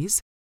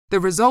companies, the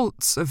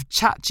results of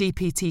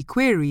ChatGPT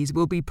queries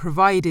will be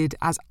provided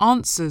as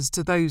answers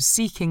to those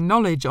seeking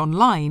knowledge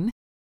online,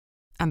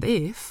 and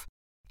if,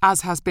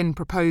 as has been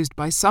proposed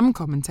by some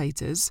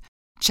commentators,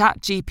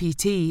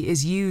 ChatGPT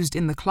is used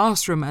in the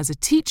classroom as a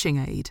teaching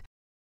aid,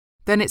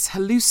 then its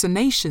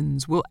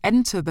hallucinations will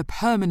enter the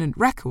permanent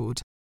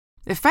record,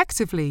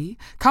 effectively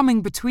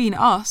coming between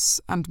us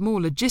and more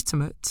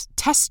legitimate,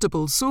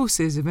 testable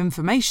sources of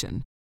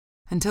information,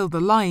 until the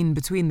line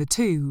between the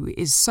two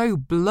is so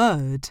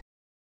blurred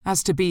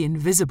as to be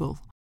invisible.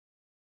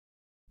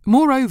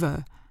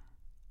 Moreover,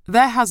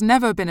 there has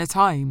never been a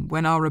time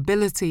when our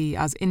ability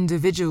as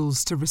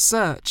individuals to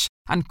research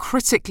and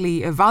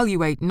critically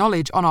evaluate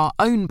knowledge on our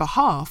own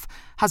behalf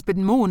has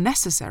been more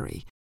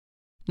necessary,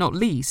 not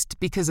least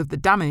because of the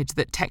damage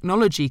that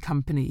technology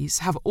companies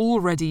have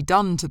already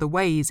done to the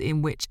ways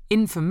in which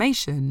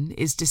information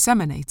is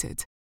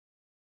disseminated.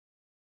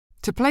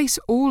 To place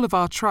all of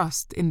our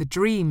trust in the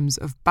dreams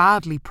of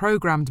badly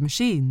programmed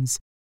machines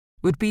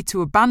would be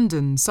to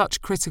abandon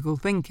such critical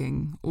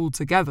thinking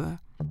altogether.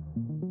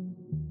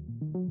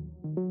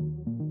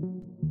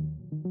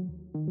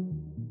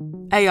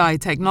 AI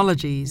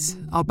technologies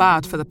are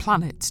bad for the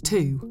planet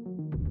too.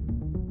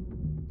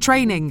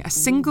 Training a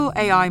single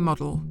AI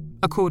model,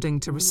 according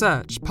to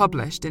research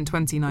published in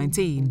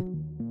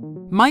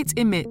 2019, might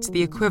emit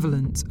the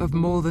equivalent of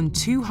more than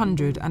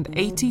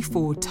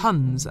 284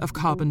 tons of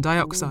carbon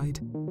dioxide,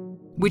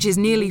 which is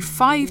nearly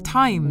 5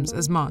 times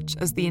as much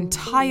as the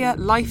entire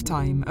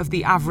lifetime of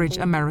the average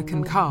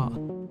American car,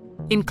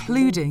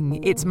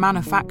 including its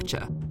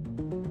manufacture.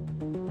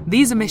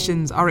 These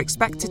emissions are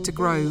expected to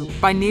grow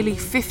by nearly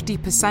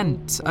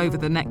 50% over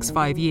the next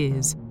 5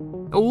 years,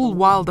 all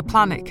while the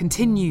planet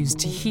continues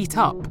to heat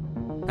up,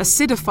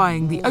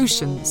 acidifying the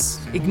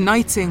oceans,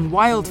 igniting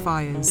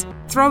wildfires,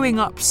 throwing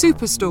up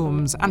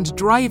superstorms, and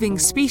driving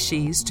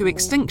species to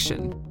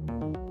extinction.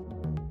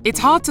 It's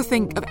hard to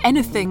think of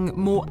anything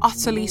more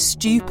utterly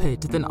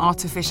stupid than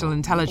artificial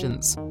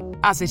intelligence,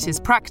 as it is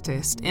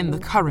practiced in the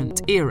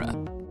current era.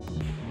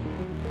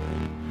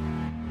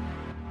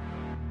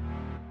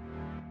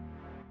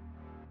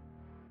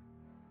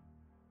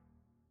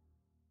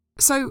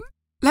 So,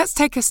 let's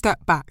take a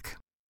step back.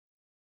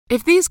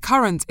 If these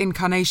current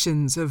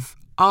incarnations of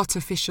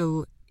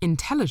artificial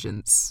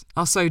intelligence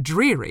are so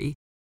dreary,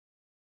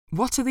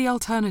 what are the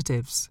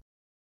alternatives?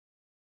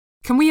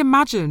 Can we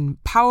imagine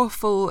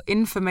powerful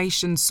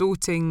information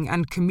sorting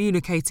and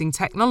communicating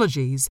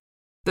technologies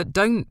that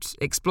don't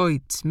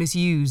exploit,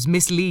 misuse,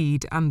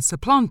 mislead, and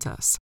supplant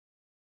us?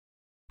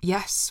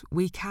 Yes,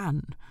 we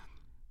can.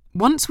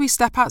 Once we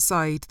step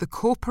outside the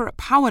corporate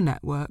power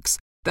networks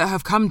that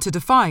have come to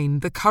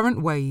define the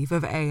current wave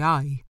of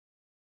AI.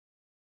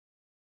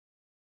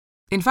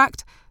 In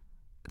fact,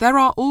 there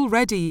are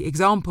already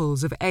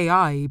examples of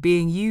AI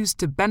being used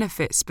to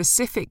benefit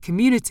specific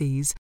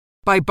communities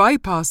by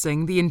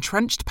bypassing the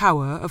entrenched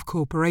power of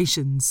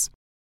corporations.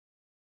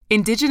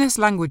 Indigenous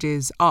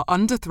languages are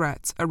under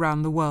threat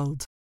around the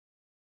world.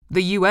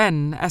 The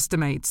UN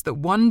estimates that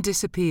one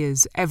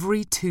disappears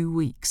every 2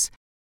 weeks,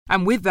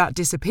 and with that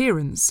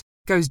disappearance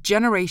goes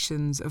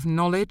generations of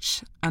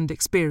knowledge and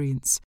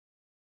experience.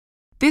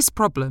 This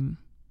problem,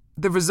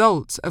 the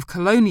result of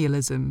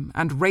colonialism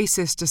and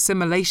racist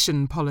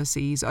assimilation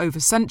policies over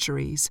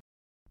centuries,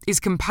 is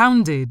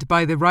compounded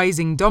by the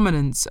rising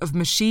dominance of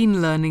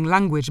machine learning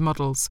language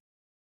models,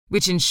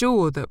 which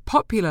ensure that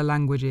popular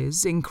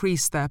languages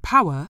increase their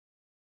power,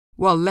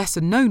 while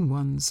lesser-known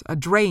ones are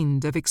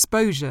drained of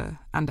exposure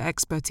and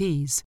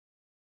expertise.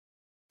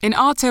 In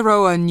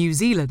Aotearoa, New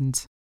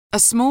Zealand, a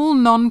small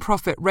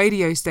non-profit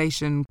radio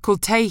station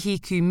called Te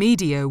Hiku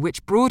Media,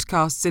 which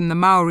broadcasts in the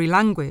Maori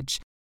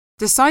language,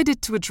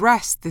 decided to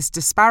address this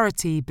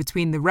disparity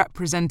between the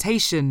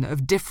representation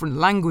of different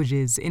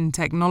languages in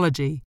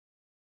technology.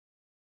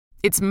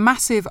 Its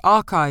massive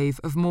archive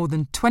of more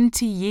than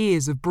 20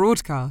 years of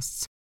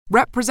broadcasts,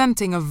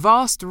 representing a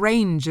vast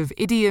range of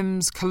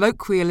idioms,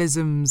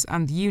 colloquialisms,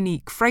 and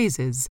unique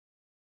phrases,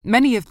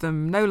 many of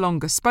them no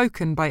longer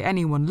spoken by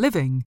anyone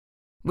living,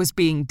 was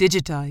being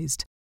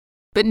digitized,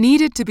 but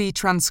needed to be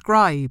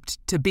transcribed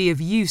to be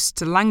of use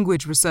to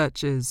language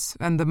researchers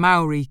and the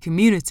Maori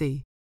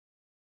community.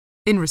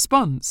 In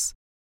response,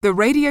 the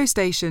radio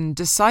station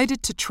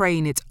decided to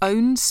train its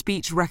own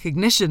speech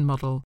recognition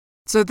model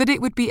so that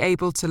it would be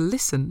able to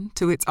listen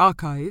to its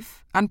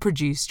archive and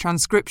produce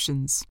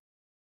transcriptions.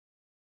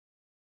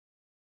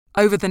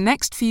 Over the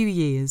next few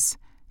years,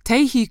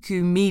 Te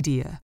Hiku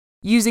Media,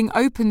 using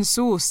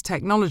open-source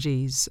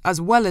technologies as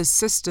well as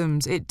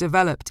systems it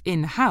developed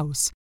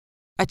in-house,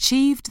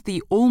 achieved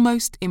the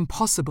almost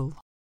impossible: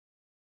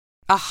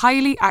 a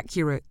highly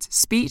accurate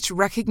speech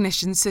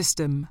recognition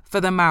system for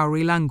the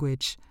Maori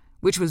language,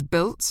 which was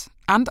built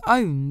and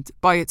owned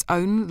by its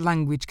own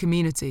language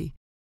community.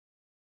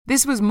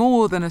 This was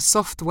more than a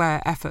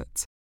software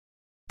effort.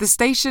 The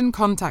station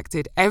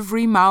contacted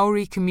every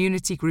Maori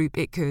community group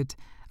it could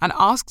and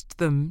asked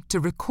them to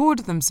record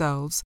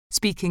themselves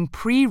speaking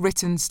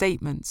pre-written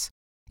statements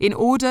in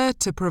order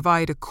to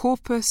provide a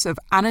corpus of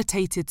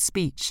annotated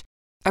speech,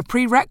 a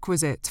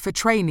prerequisite for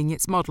training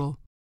its model.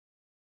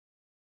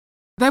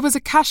 There was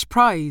a cash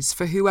prize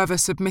for whoever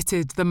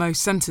submitted the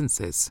most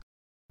sentences.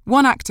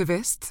 One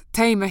activist,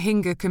 Te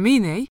Mahinga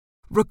Kamine,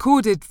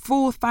 recorded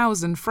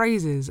 4,000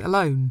 phrases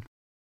alone.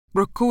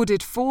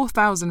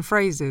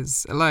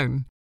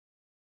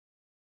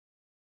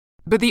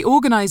 But the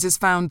organisers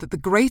found that the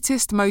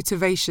greatest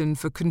motivation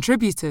for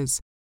contributors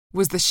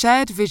was the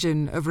shared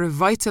vision of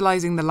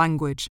revitalising the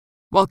language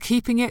while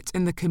keeping it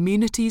in the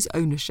community's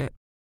ownership.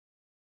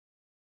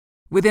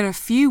 Within a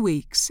few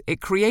weeks,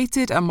 it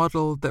created a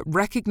model that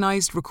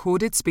recognised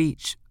recorded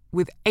speech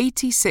with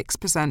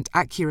 86%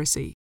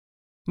 accuracy,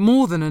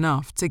 more than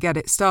enough to get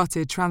it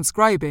started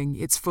transcribing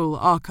its full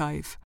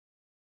archive.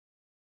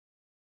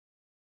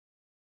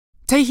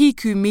 Te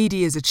Hiku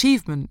Media's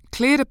achievement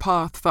cleared a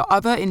path for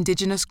other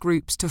Indigenous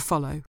groups to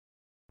follow,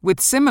 with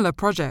similar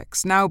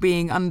projects now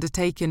being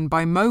undertaken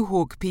by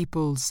Mohawk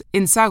peoples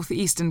in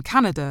southeastern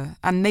Canada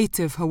and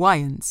native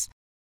Hawaiians.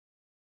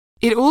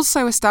 It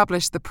also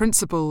established the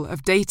principle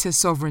of data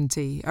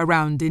sovereignty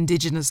around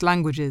Indigenous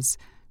languages,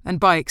 and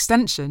by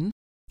extension,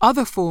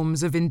 other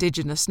forms of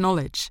Indigenous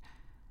knowledge.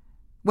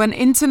 When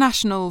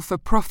international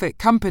for-profit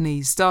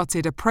companies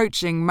started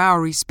approaching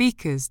Maori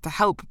speakers to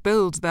help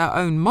build their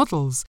own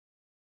models,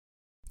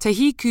 Te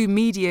Hiku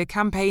Media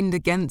campaigned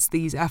against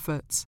these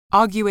efforts,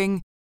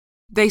 arguing,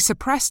 "They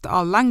suppressed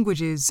our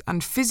languages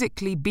and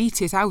physically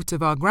beat it out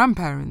of our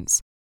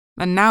grandparents,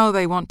 and now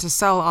they want to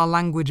sell our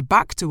language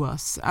back to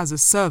us as a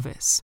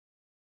service.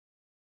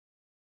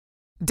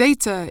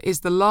 Data is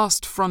the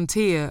last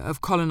frontier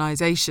of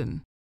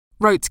colonization,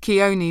 wrote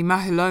Keone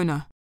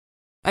Mahulona,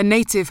 a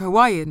native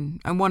Hawaiian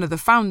and one of the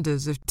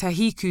founders of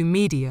Tehiku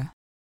Media.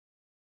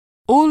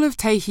 All of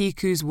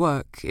Tehiku's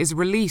work is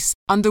released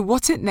under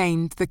what it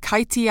named the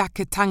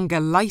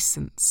Kaitiakitanga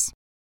License,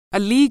 a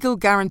legal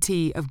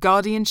guarantee of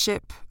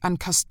guardianship and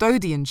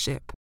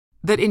custodianship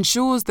that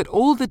ensures that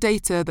all the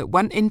data that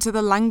went into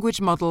the language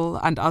model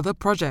and other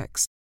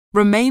projects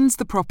remains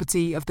the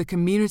property of the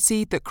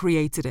community that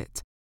created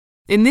it.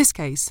 In this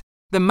case,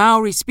 the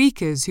Maori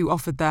speakers who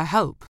offered their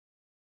help,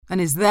 and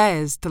is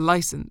theirs to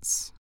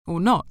license, or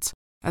not,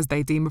 as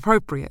they deem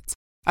appropriate,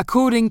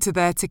 according to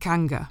their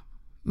tikanga,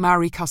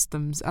 Maori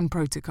customs and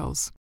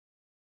protocols.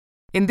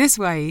 In this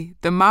way,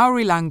 the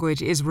Maori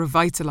language is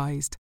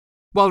revitalised,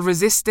 while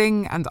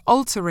resisting and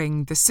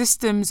altering the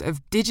systems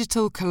of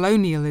digital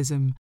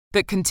colonialism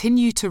that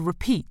continue to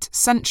repeat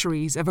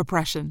centuries of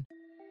oppression.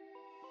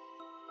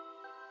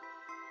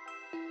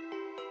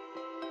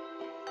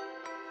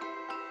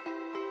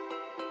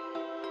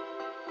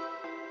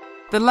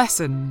 The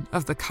lesson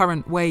of the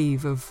current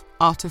wave of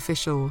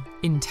artificial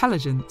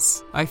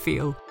intelligence, I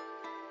feel,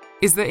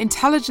 is that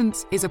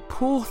intelligence is a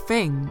poor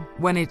thing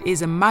when it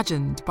is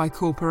imagined by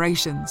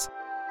corporations.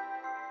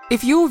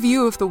 If your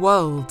view of the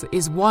world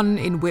is one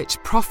in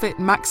which profit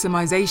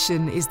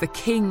maximization is the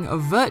king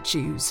of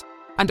virtues,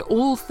 and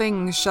all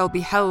things shall be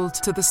held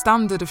to the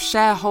standard of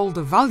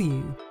shareholder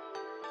value,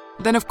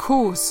 then of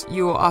course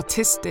your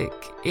artistic,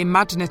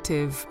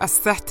 imaginative,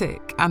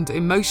 aesthetic and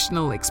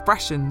emotional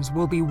expressions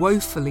will be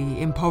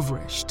woefully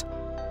impoverished.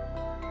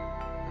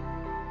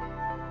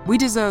 We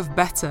deserve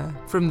better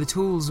from the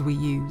tools we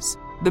use,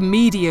 the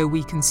media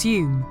we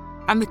consume,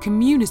 and the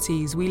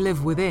communities we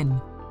live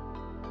within.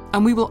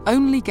 And we will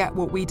only get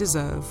what we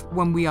deserve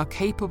when we are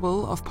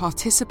capable of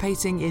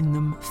participating in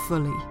them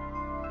fully.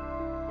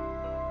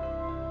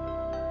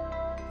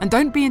 And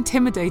don't be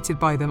intimidated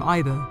by them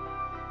either.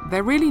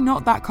 They're really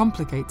not that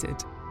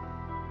complicated.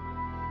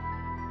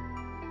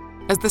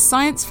 As the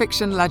science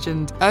fiction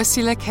legend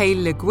Ursula K.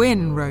 Le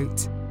Guin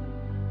wrote,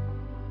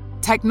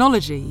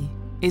 "Technology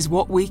is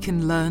what we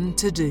can learn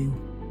to do."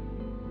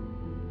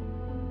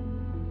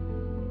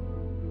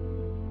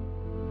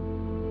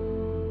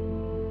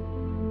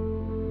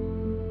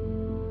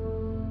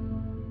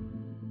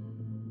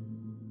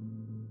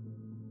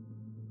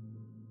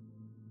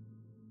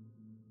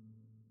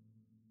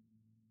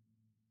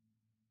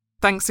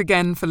 Thanks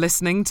again for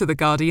listening to The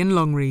Guardian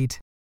Long Read.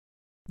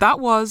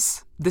 That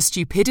was The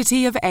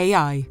Stupidity of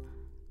AI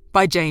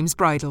by James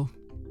Bridle.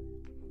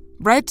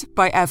 Read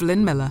by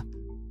Evelyn Miller.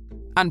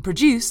 And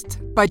produced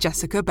by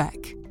Jessica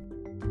Beck.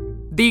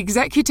 The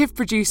executive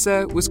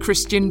producer was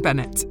Christian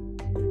Bennett.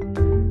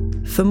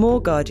 For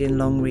more Guardian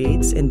long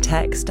reads in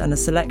text and a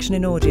selection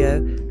in audio,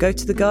 go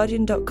to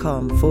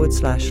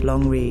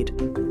theguardian.com/long read.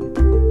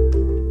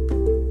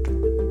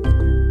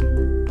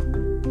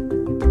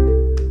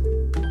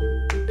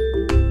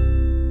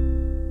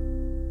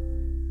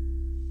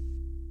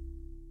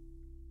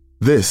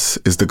 This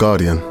is The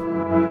Guardian.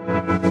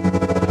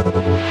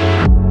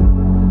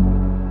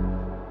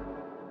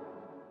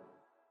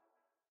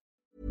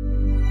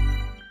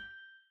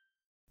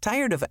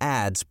 Tired of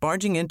ads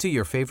barging into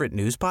your favorite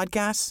news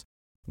podcasts?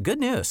 Good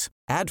news.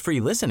 Ad-free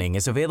listening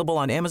is available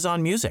on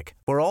Amazon Music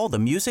for all the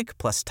music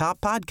plus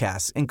top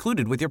podcasts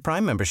included with your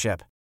Prime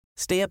membership.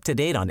 Stay up to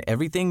date on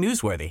everything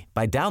newsworthy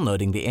by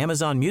downloading the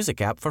Amazon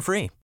Music app for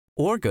free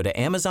or go to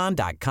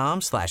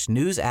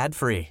amazon.com/news ad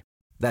free.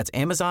 That's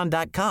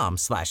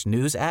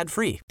amazon.com/news ad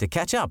free to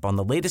catch up on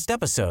the latest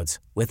episodes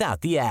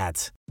without the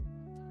ads.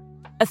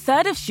 A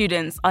third of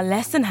students are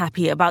less than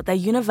happy about their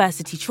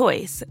university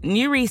choice,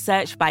 new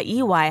research by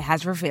EY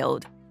has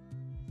revealed.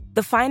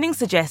 The findings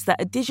suggest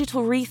that a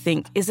digital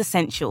rethink is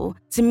essential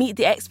to meet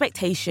the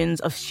expectations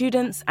of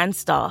students and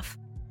staff.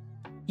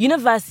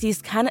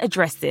 Universities can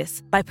address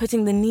this by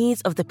putting the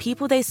needs of the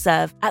people they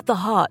serve at the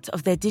heart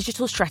of their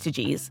digital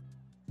strategies.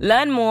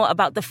 Learn more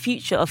about the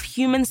future of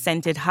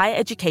human-centered higher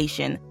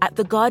education at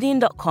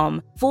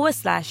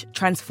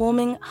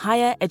theguardian.com/transforming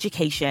higher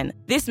education.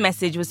 This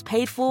message was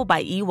paid for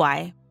by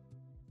EY.